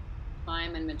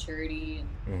time and maturity,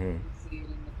 and you see it in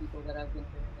the people that have been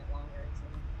doing it longer.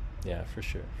 So. Yeah, for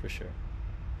sure.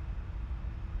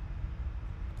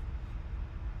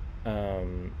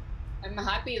 I'm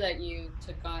happy that you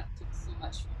took so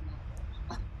much from that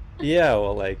workshop. Yeah,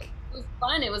 well, like, it was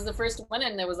fun. It was the first one,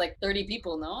 and there was like 30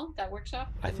 people, no? That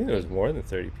workshop? I think there was more than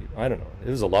 30 people. I don't know. It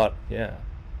was a lot, yeah.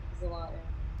 It was a lot,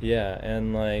 yeah. Yeah,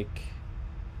 and like,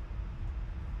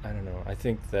 I don't know. I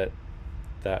think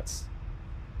that's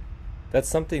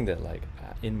something that, like,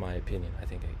 in my opinion, I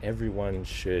think everyone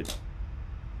should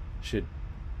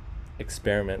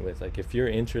experiment with. Like, if you're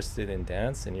interested in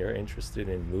dance and you're interested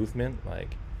in movement,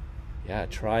 like, yeah,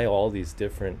 try all these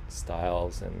different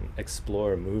styles and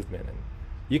explore movement, and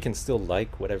you can still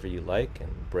like whatever you like,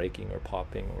 and breaking or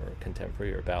popping or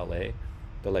contemporary or ballet,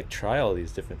 but like, try all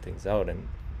these different things out and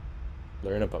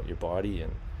learn about your body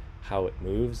and how it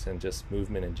moves and just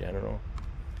movement in general.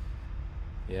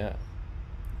 Yeah,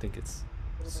 I think it's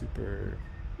super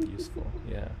useful.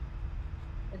 Yeah,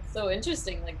 it's so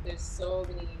interesting. Like, there's so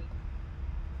many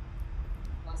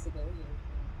possibilities.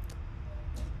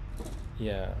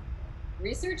 Yeah,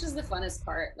 research is the funnest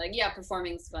part. Like, yeah,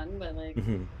 performing's fun, but like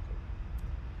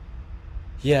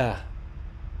yeah,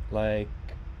 like,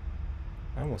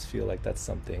 I almost feel like that's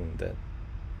something that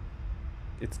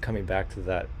it's coming back to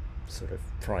that sort of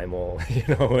primal,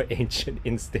 ancient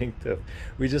instinct of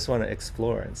we just want to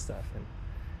explore and stuff,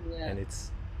 Yeah. and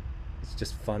it's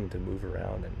just fun to move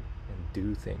around and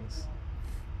do things.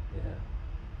 Yeah.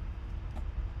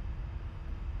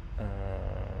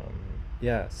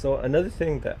 Yeah. So another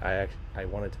thing that I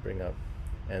wanted to bring up,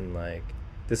 and like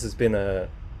this has been a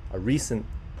recent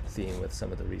theme with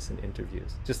some of the recent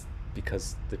interviews, just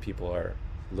because the people are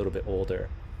a little bit older.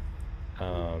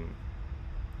 Um,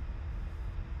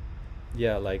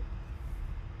 yeah, like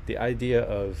the idea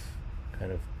of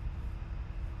kind of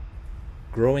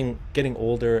getting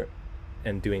older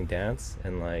and doing dance,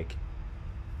 and like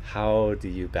how do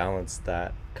you balance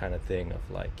that kind of thing of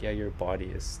like, yeah, your body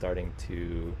is starting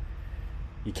to,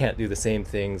 you can't do the same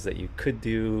things that you could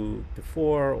do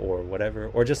before or whatever,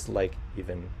 or just like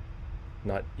even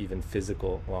not even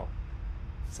physical, well,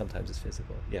 sometimes it's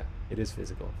physical, yeah, it is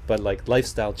physical, but like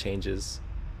lifestyle changes.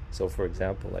 So for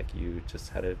example, like you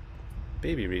just had a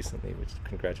baby recently, which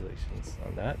congratulations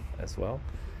on that as well.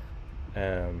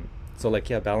 So like,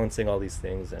 yeah, balancing all these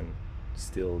things and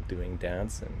still doing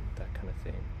dance and that kind of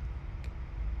thing.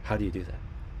 How do you do that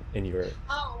in your,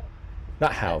 Oh,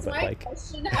 not how, that's but my like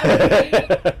question. How do you?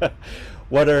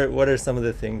 what are some of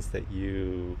the things that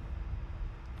you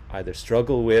either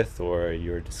struggle with or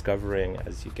you're discovering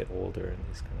as you get older and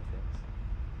these kind of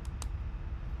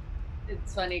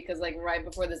It's funny because like right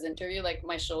before this interview, like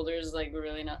my shoulders like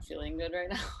really not feeling good right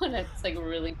now, and it's like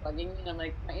really bugging me. And I'm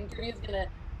like, my interview is gonna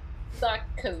suck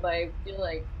because I feel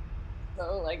like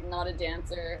so like not a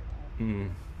dancer.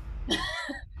 things?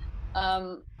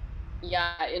 Um,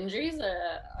 yeah, injuries.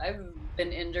 I've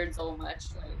been injured so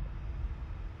much, like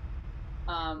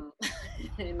um,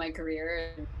 in my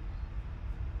career,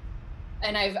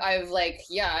 and I've like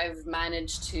yeah, I've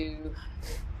managed to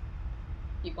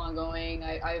keep on going.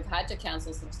 I've had to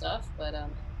cancel some stuff, but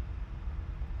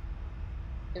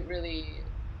it really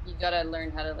you gotta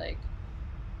learn how to like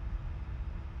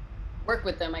work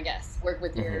with them, I guess. Work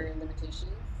with Mm-hmm. your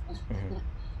limitations. Mm-hmm.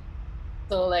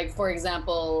 So like for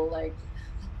example, like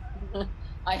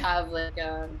I have like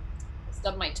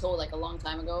stubbed my toe like a long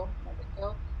time ago, my big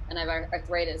toe, and I have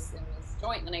arthritis in this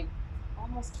joint, and I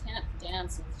almost can't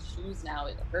dance with shoes now.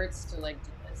 It hurts to like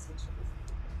do this with shoes.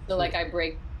 So like I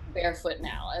break barefoot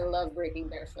now. I love breaking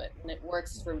barefoot, and it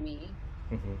works for me.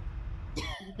 Mm-hmm.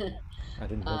 I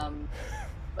didn't know that. um,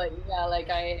 but yeah, like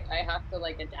I have to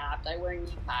like adapt. I wear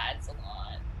knee pads a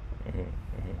lot. Mm-hmm.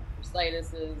 Mm-hmm.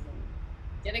 Bursitis and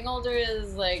getting older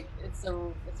is like it's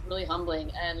really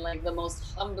humbling, and like the most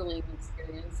humbling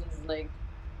experience is like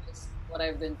just what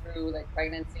I've been through, like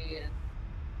pregnancy and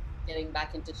getting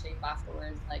back into shape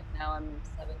afterwards. Like now I'm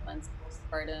 7 months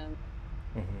postpartum.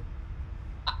 Mm-hmm.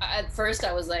 At first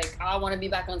I was like, I want to be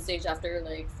back on stage after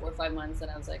like 4 or 5 months,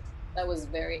 and I was like, that was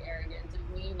very arrogant of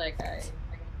me. Like I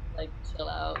need to like chill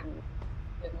out and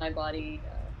give my body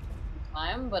some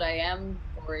time. But I am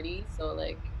 40, so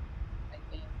like I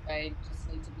think I just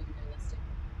need to be realistic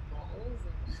with goals.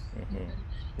 Mm-hmm. And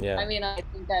Yeah. I mean, I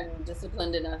think I'm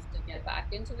disciplined enough to get back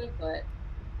into it, but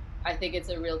I think it's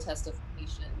a real test of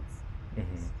patience.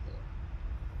 Mm-hmm.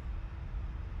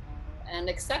 And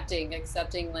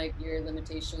accepting like your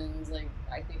limitations. Like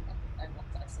I think I'm not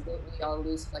flexible. We all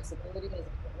lose flexibility as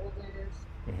we get older.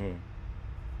 Mm-hmm.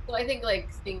 So I think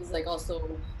like things like also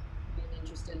being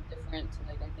interested in different.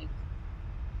 Like I think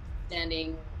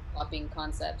standing, popping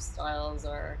concepts, styles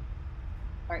are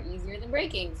easier than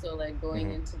breaking. So like going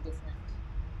Mm-hmm. into different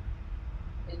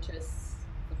interests,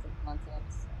 different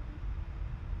concepts.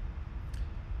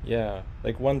 Yeah,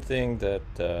 like one thing that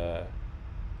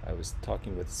I was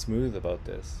talking with Smooth about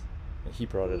this, and he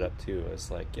brought it Mm, up too. It's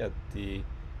like, yeah, we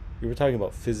were talking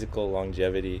about physical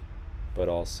longevity, but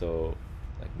also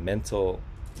like mental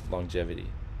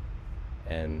longevity,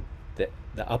 and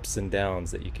the ups and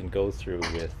downs that you can go through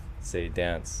with, say,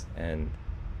 dance, and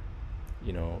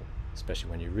you know, especially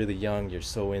when you're really young, you're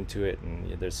so into it, and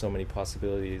there's so many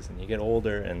possibilities, and you get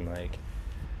older, and like,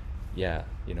 yeah,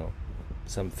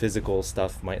 some physical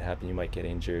stuff might happen. You might get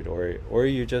injured, or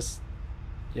you just,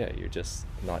 yeah, you're just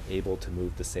not able to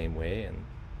move the same way, and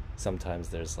sometimes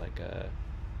there's like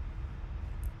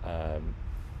um,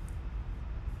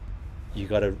 you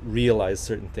got to realize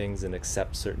certain things and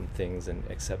accept certain things and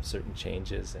accept certain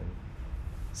changes, and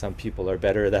some people are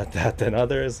better at that than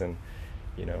others, and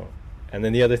you know and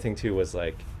then the other thing too was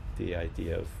like the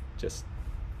idea of just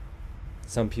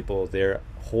some people, their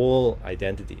whole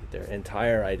identity, their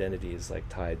entire identity is like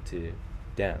tied to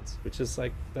dance, which is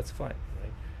like, that's fine,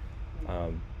 right?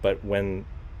 But when,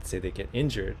 say, they get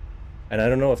injured, and I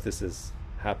don't know if this has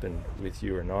happened with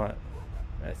you or not,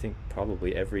 I think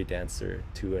probably every dancer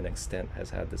to an extent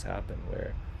has had this happen,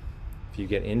 where if you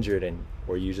get injured and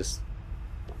or you just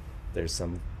there's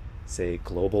some, say,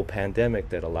 global pandemic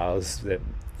that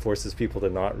forces people to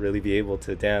not really be able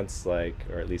to dance, like,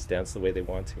 or at least dance the way they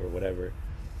want to or whatever,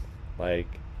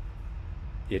 like,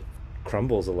 it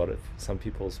crumbles a lot of some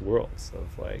people's worlds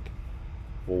of like,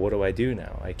 well, what do I do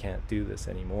now? I can't do this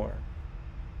anymore.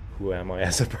 Who am I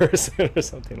as a person or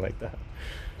something like that.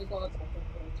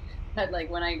 But like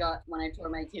when I tore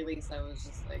my Achilles, I was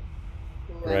just like,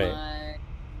 who am Right. I?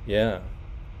 Yeah.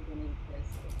 I need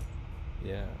places.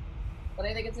 Yeah. But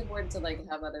I think it's important to like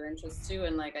have other interests too,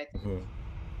 and like I think Hmm.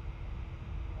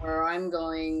 where I'm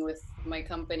going with my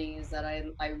company is that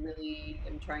I really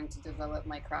am trying to develop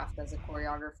my craft as a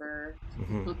choreographer,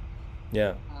 Hmm.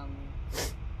 Yeah. um,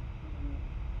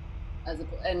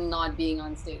 and not being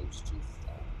on stage. Just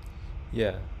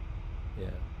Yeah. Yeah.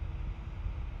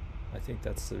 I think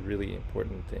that's a really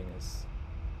important thing is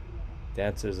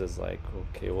dancers is like,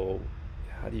 okay, well,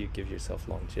 how do you give yourself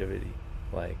longevity?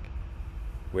 Like,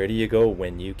 where do you go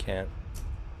when you can't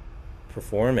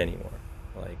perform anymore?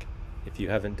 Like, if you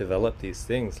haven't developed these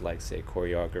things, like, say,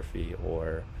 choreography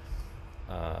or,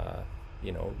 uh,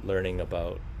 learning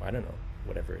about, I don't know,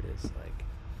 whatever it is, like,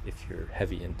 if you're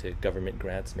heavy into government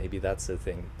grants, maybe that's a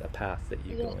thing, a path that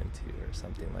you go into or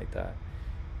something like that,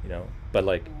 But,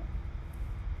 like,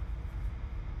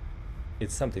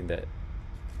 it's something that,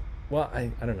 well,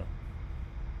 I don't know.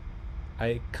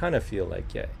 I kind of feel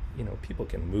like, yeah, people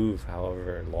can move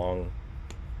however long.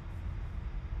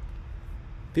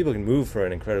 People can move for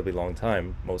an incredibly long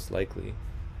time, most likely.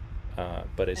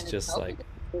 But it's and it's just helping like, to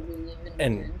even with your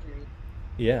and injury.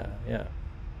 yeah, yeah.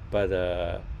 But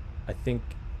I think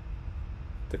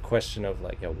the question of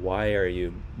like, yeah, why are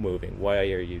you moving? Why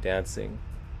are you dancing?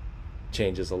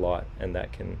 Changes a lot, and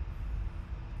that can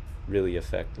really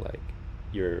affect like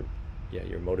your, yeah,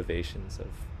 your motivations of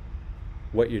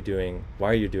what you're doing,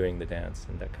 why you're doing the dance,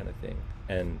 and that kind of thing.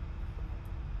 And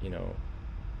you know,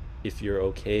 if you're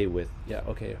okay with, yeah,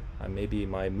 okay, maybe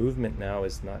my movement now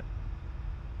is not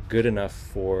good enough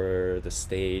for the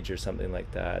stage or something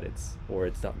like that, it's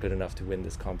not good enough to win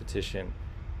this competition,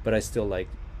 but I still like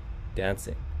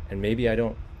dancing, and maybe I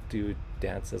don't do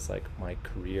dance as like my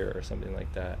career or something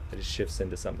like that, it just shifts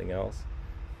into something else.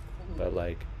 But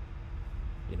like,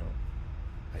 you know,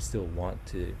 I still want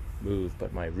to move,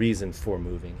 but my reason for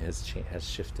moving has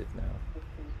shifted now.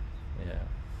 Yeah,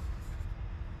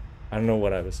 I don't know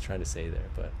what I was trying to say there,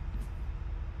 but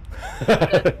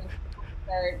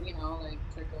Start, like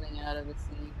trickling out of the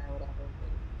scene or whatever,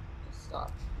 but just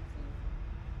stop.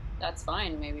 That's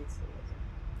fine. Maybe it's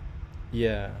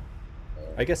yeah,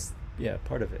 I guess, yeah,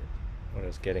 part of it, what I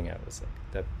was getting at was like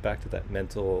that, back to that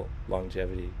mental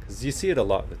longevity, because you see it a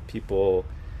lot with people,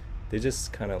 they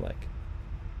just kind of like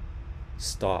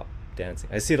stop dancing.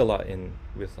 I see it a lot in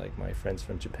with like my friends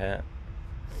from Japan,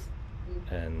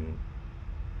 and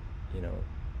you know,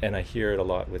 and I hear it a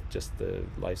lot with just the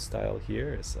lifestyle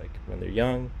here. It's like when they're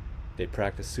young, they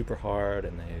practice super hard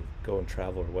and they go and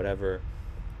travel or whatever,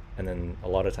 and then a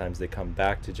lot of times they come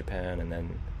back to Japan, and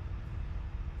then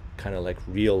kind of like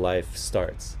real life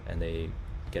starts, and they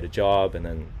get a job, and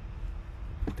then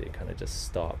they kind of just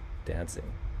stop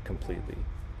dancing completely,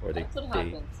 or that's what they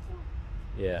happens.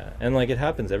 yeah, and like it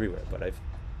happens everywhere, but I've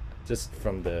just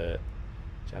from the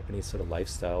Japanese sort of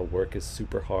lifestyle, work is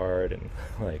super hard, and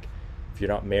like if you're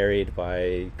not married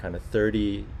by kind of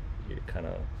 30, you're kind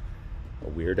of a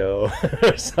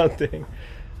weirdo or something.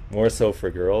 More so for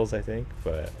girls, I think,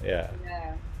 but yeah.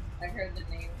 Yeah, I heard the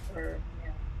name for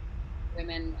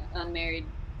women unmarried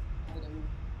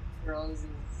girls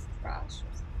is trash.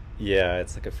 Or something. Yeah,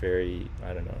 it's like a very,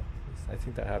 I don't know. I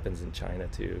think that happens in China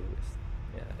too.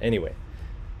 Yeah. Anyway,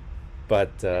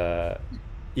 but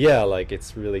yeah, like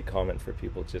it's really common for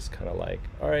people just kind of like,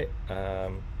 all right,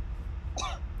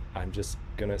 I'm just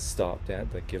gonna stop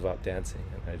like give up dancing,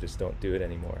 and I just don't do it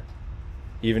anymore,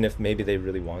 even if maybe they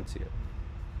really want to.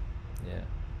 Yeah.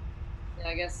 Yeah,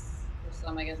 I guess for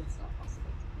some, I guess it's not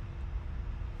possible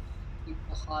to keep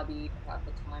the hobby or have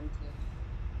the time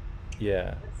to.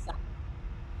 Yeah. It's sad.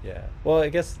 Yeah. Well, I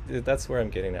guess that's where I'm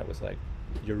getting at with like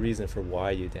your reason for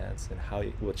why you dance and how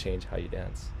it will change how you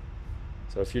dance.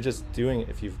 So if you're just doing,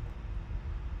 if you've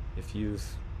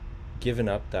given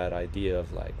up that idea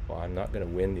of like, well, I'm not going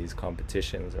to win these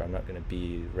competitions, or I'm not going to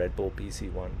be Red Bull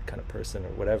BC1 kind of person or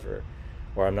whatever,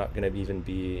 or I'm not going to even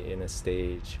be in a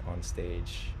stage on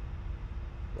stage,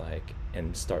 like,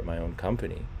 and start my own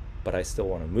company, but I still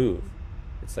want to move.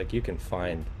 It's like you can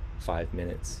find 5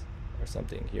 minutes or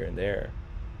something here and there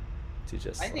to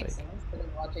just I think like, so. Instead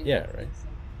of watching yeah, Netflix.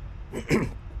 right.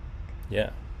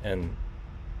 Yeah, and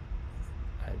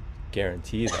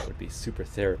guarantee that would be super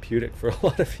therapeutic for a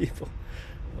lot of people.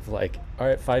 Of like, all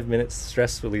right, 5 minutes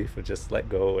stress relief would just let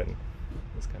go and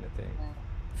this kind of thing.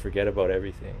 Forget about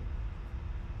everything.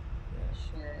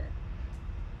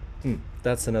 Sure.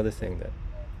 That's another thing that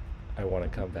I want to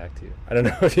come back to. I don't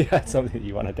know if you had something that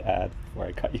you wanted to add before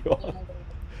I cut you off.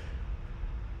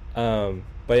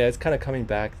 But yeah, it's kind of coming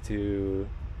back to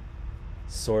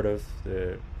sort of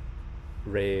the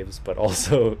raves, but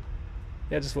also,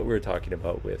 yeah, just what we were talking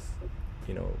about with,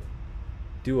 you know,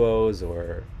 duos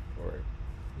or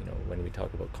you know, when we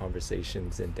talk about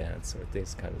conversations in dance or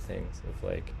these kind of things, of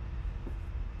like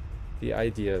the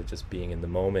idea of just being in the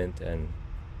moment and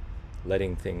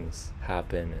letting things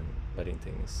happen and letting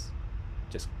things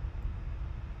just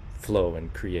flow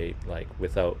and create, like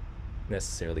without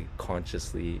necessarily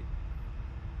consciously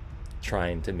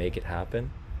trying to make it happen.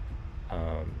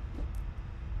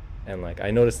 And like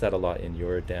I noticed that a lot in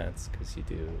your dance, because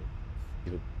you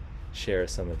share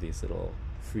some of these little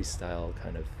freestyle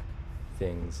kind of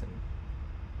things, and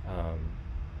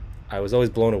I was always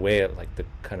blown away at like the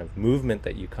kind of movement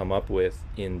that you come up with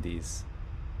in these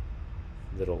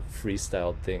little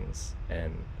freestyle things.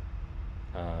 And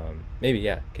maybe,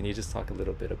 yeah, can you just talk a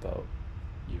little bit about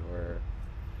your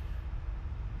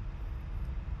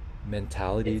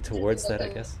mentality towards that, I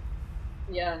guess?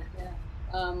 Yeah.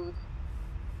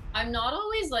 I'm not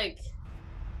always like,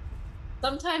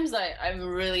 sometimes I'm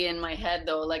really in my head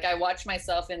though. Like I watch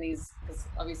myself in these, because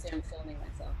obviously I'm filming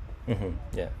myself.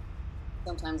 Yeah.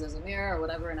 Sometimes there's a mirror or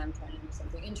whatever, and I'm trying to do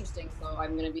something interesting. So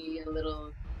I'm gonna be in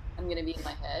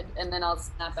my head, and then I'll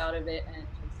snap out of it and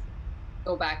just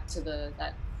go back to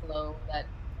that flow, that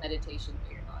meditation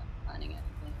where you're not planning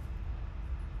anything.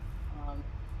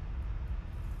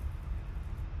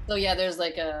 So yeah, there's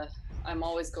like I'm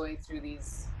always going through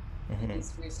these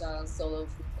freestyles, solo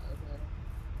freestyles,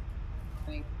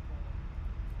 going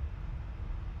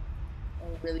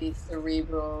a really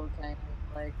cerebral kind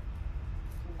of like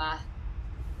math,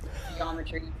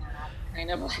 geometry math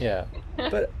kind of like, yeah,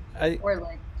 but or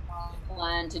like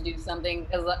plan to do something,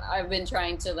 because I've been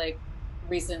trying to like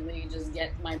recently just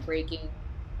get my breaking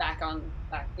back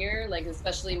here, like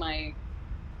especially my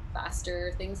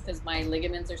faster things, because my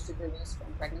ligaments are super loose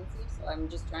from pregnancy. So I'm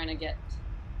just trying to get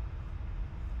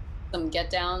some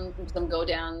go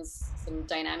downs, some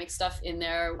dynamic stuff in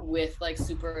there with like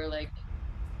super like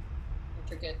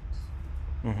intricate,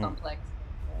 complex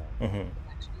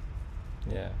actions.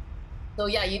 Yeah. So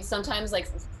yeah, you sometimes like,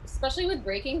 especially with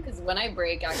breaking, because when I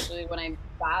break, actually, when I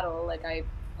battle, like I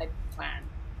plan.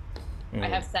 I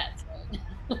have sets, right?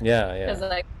 Yeah. Because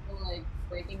I feel like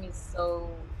breaking is so,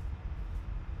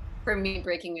 for me,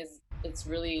 it's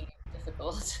really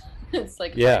difficult. It's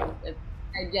like, I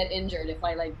get injured if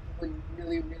I like would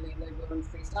really like go and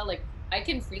freestyle. Like I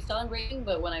can freestyle in breaking,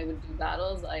 but when I would do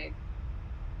battles, I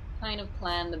kind of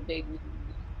plan the big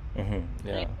movement.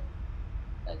 Yeah.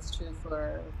 That's true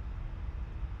for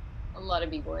a lot of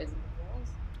b-boys and girls.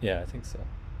 Yeah, I think so.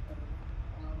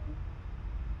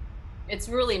 It's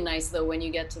really nice though when you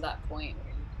get to that point where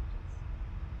you can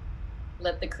just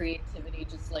let the creativity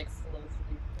just like flow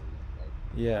through. Like,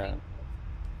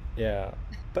 yeah.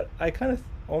 But I kind of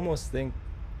almost think,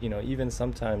 you know, even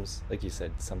sometimes, like you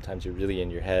said, sometimes you're really in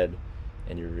your head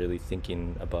and you're really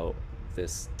thinking about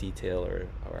this detail or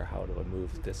how to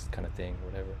move this kind of thing,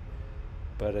 whatever.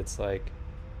 But it's like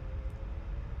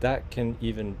that can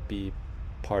even be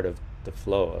part of the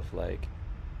flow of like,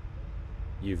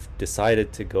 you've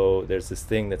decided to go, there's this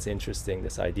thing that's interesting,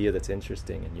 this idea that's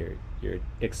interesting, and you're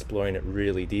exploring it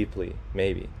really deeply,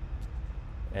 maybe.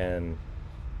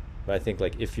 But I think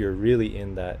like if you're really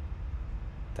in that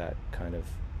kind of,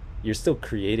 you're still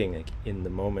creating like in the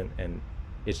moment, and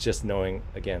it's just knowing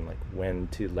again like when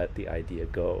to let the idea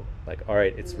go. Like, all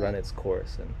right, it's run its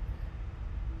course, and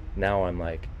now I'm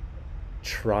like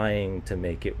trying to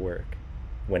make it work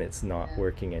when it's not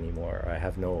working anymore, or I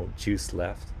have no juice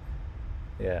left.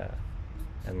 Yeah.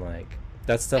 And like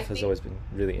that stuff has always been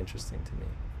really interesting to me.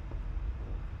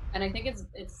 And I think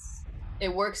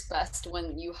it works best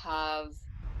when you're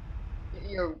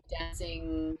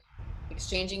dancing,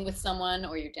 exchanging with someone,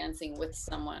 or you're dancing with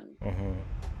someone. I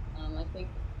think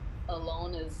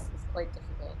alone is quite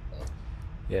difficult though.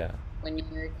 Yeah. When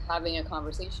you're having a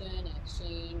conversation, an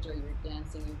exchange, or you're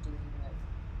dancing, you're doing like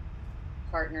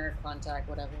partner contact,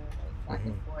 whatever, like back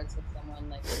and forth with someone,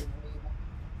 like you're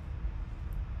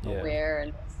really aware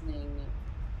and listening.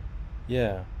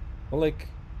 Yeah. Well, like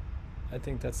I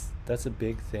think that's a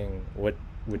big thing.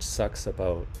 Which sucks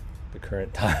about the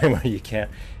current time where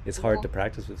it's hard to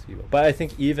practice with people. But I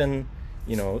think even,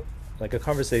 you know, like a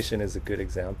conversation is a good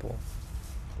example.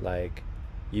 Like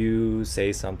you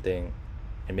say something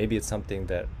and maybe it's something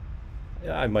that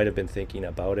I might have been thinking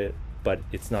about it, but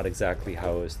it's not exactly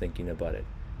how I was thinking about it.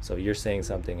 So you're saying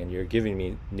something and you're giving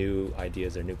me new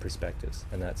ideas or new perspectives,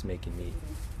 and that's making me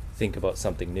think about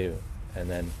something new. And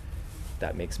then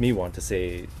that makes me want to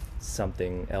say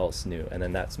something else new. And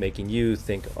then that's making you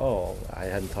think, oh, I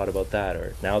hadn't thought about that.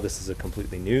 Or now this is a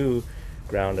completely new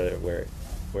ground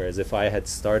whereas if I had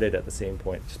started at the same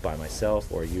point just by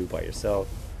myself, or you by yourself,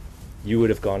 you would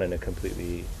have gone in a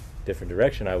completely different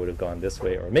direction. I would have gone this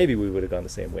way, or maybe we would have gone the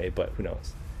same way, but who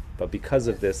knows. But because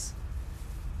of this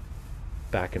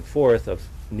back and forth of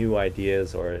new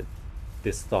ideas, or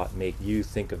this thought make you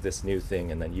think of this new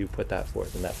thing, and then you put that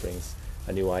forth, and that brings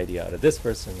a new idea out of this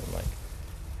person, and like,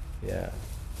 yeah.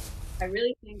 I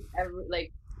really think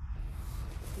like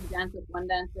you dance with one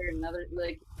dancer, another,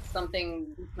 like something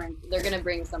different. They're gonna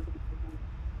bring something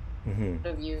different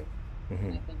out of you. Mm-hmm.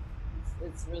 And I think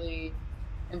it's really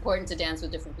important to dance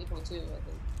with different people too, I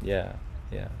think. Yeah,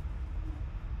 yeah,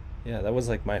 yeah. That was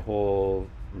like my whole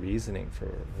reasoning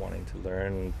for wanting to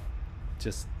learn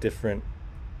just different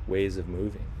ways of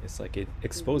moving. It's like it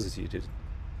exposes you to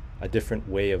a different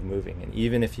way of moving, and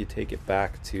even if you take it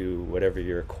back to whatever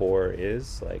your core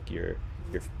is, like your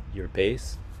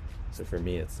base. So for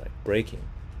me, it's like breaking,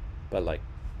 but like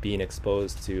being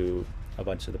exposed to a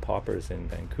bunch of the poppers in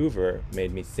Vancouver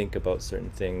made me think about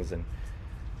certain things, and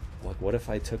like, what if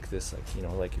I took this, like, you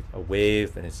know, like a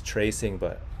wave and it's tracing,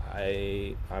 but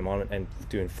I'm on it and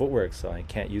doing footwork, so I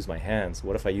can't use my hands.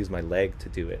 What if I use my leg to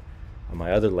do it on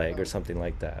my other leg, or something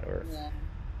like that? Or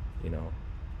you know,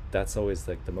 that's always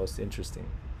like the most interesting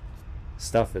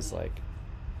stuff, is like,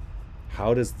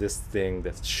 how does this thing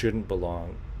that shouldn't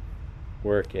belong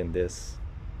work in this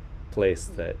place,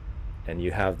 that, and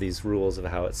you have these rules of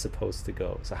how it's supposed to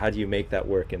go, so how do you make that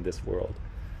work in this world?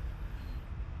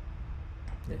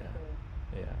 Yeah,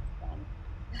 yeah.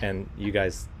 And you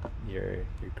guys, your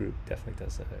group definitely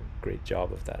does a great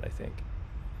job of that, I think,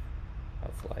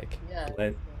 of like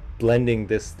blending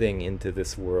this thing into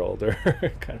this world, or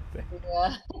kind of thing.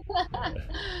 Yeah.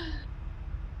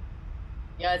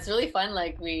 Yeah, it's really fun.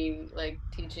 Like we like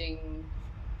teaching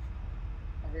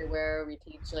everywhere we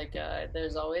teach. Like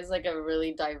there's always like a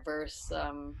really diverse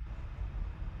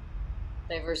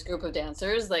group of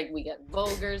dancers. Like we get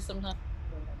vulgars sometimes,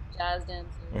 we get jazz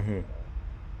dancers,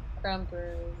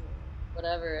 crumpers,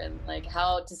 whatever, and like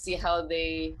how to see how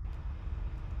they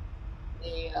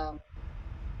oh,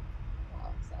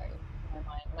 sorry,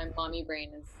 my mommy brain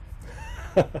is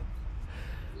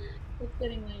it's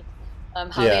getting late.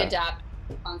 How they adapt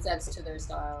concepts to their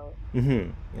style.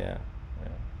 Yeah,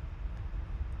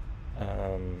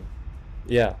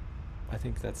 yeah. I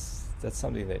think that's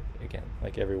something that, again,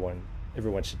 like everyone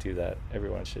should do that.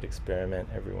 Everyone should experiment.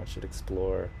 Everyone should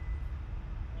explore,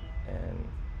 and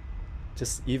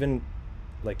just even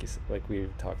like we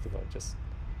talked about, just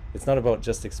it's not about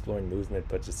just exploring movement,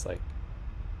 but just like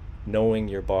knowing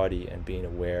your body and being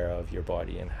aware of your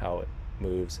body and how it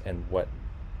moves, and what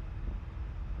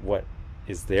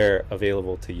is there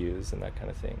available to use, and that kind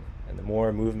of thing. And the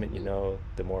more movement you know,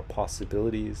 the more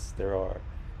possibilities there are,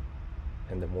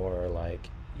 and the more like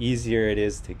easier it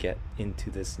is to get into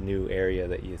this new area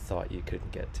that you thought you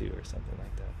couldn't get to, or something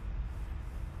like that.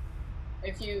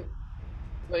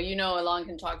 Well, you know, Alon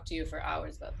can talk to you for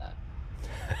hours about that.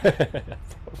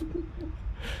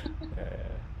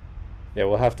 Yeah,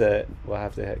 we'll have to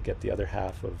get the other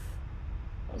half of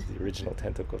the original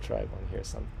Tentacle Tribe on here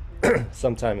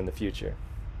sometime in the future.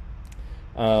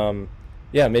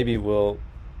 Yeah, maybe we'll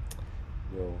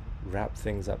wrap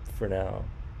things up for now.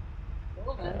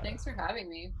 Cool, man. Thanks for having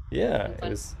me. Yeah, it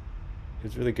was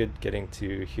really good getting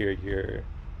to hear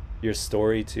your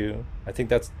story too. I think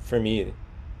that's, for me,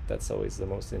 that's always the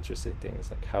most interesting thing, is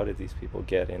like, how did these people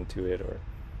get into it? Or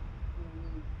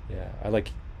yeah, I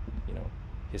like, you know,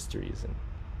 histories. And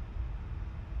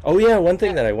oh yeah, one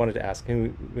thing that I wanted to ask,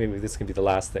 and maybe this can be the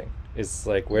last thing, is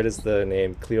like, where does the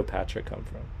name Cleopatra come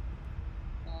from?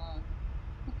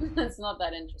 That's not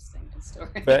that interesting a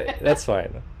story. But that's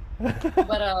fine. But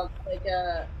well,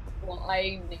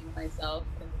 I named myself.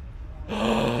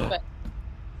 But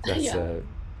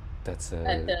that's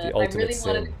I the ultimate really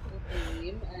sin. wanted a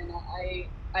name, and I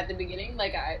at the beginning,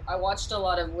 like I watched a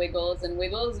lot of Wiggles, and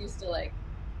Wiggles used to like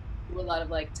do a lot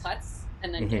of like tuts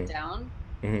and then get down.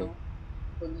 So,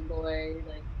 Boogie Boy,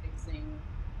 like fixing,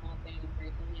 nothing,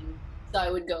 breaking, and so I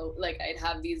would go, like I'd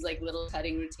have these like little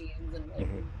cutting routines, and like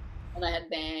and I had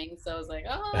bangs, so I was like,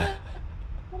 oh,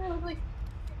 and I was like,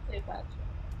 Cleopatra.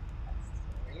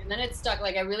 And then it stuck.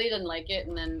 Like I really didn't like it,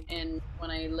 and then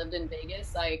when I lived in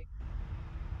Vegas, I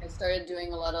started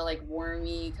doing a lot of like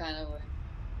wormy kind of like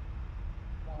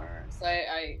more. So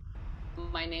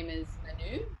my name is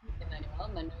Manu, Emmanuel,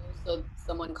 Manu, so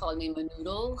someone called me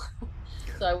Manoodle.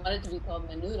 So I wanted to be called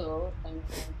Manoodle, and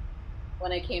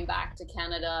when I came back to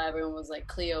Canada, everyone was like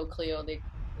Cleo, Cleo. They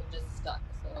just stuck.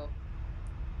 So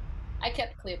I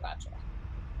kept Cleopatra.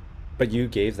 But you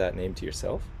gave that name to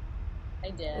yourself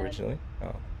I did. originally?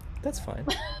 Oh, that's fine.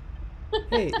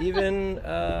 Hey, even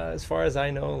as far as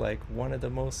I know, like one of the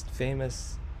most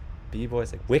famous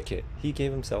b-boys, like Wicket, he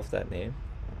gave himself that name.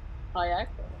 Oh yeah.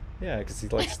 Yeah, because he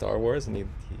liked Star Wars and he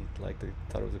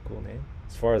thought it was a cool name,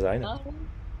 as far as I know.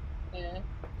 Yeah.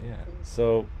 Yeah.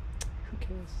 So who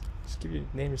cares? Just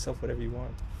name yourself whatever you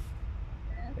want.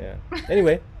 Yeah.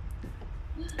 Anyway,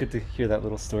 it's good to hear that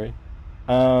little story.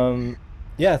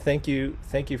 Yeah, thank you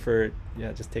for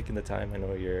just taking the time. I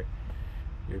know you're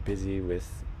busy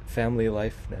with family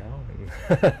life now,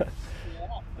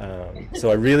 and so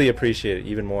I really appreciate it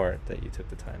even more that you took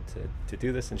the time to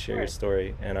do this and share your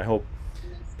story. And I hope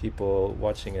people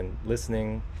watching and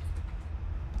listening,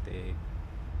 they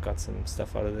got some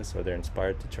stuff out of this, or they're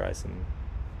inspired to try some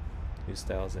new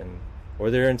styles, or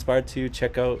they're inspired to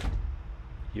check out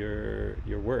your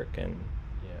work and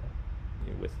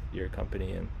with your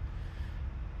company, and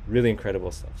really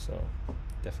incredible stuff. So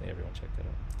definitely everyone check that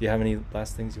out. Do you have any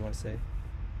last things you want to say?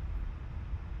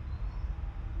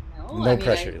 No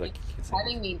pressure.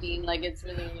 Having me, Dean, it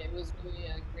was really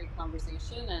a great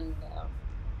conversation, and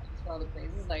thanks for all the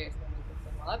praises. I feel like it's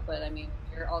a lot, but I mean,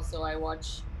 I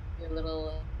watch your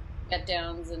little get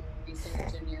downs and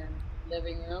research in your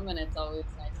living room, and it's always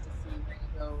nice to see where you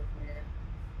go with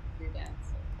your dance.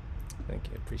 So. Thank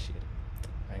you, appreciate it.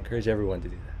 I encourage everyone to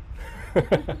do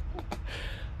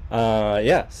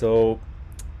that. So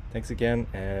thanks again,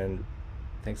 and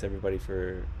thanks everybody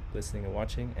for listening and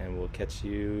watching, and we'll catch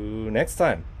you next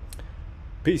time.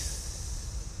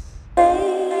 Peace.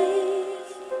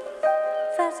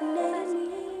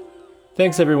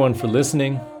 Thanks everyone for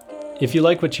listening. If you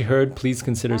like what you heard, please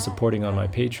consider supporting on my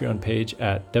Patreon page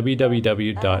at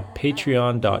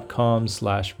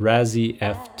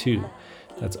www.patreon.com/RazzyF2.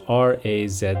 That's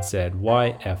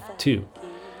RAZZYF2.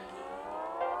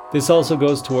 This also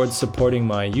goes towards supporting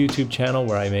my YouTube channel,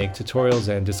 where I make tutorials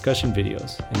and discussion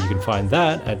videos. And you can find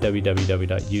that at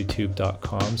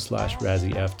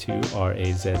www.youtube.com/RazzyF2,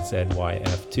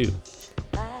 RAZZYF2.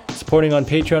 Supporting on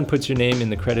Patreon puts your name in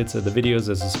the credits of the videos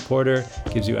as a supporter,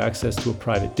 gives you access to a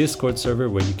private Discord server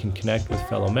where you can connect with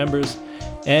fellow members,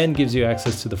 and gives you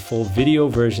access to the full video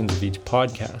versions of each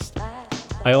podcast.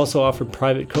 I also offer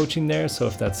private coaching there, so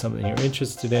if that's something you're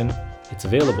interested in, it's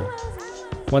available.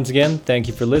 Once again, thank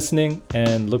you for listening,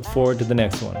 and look forward to the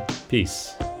next one.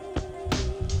 Peace.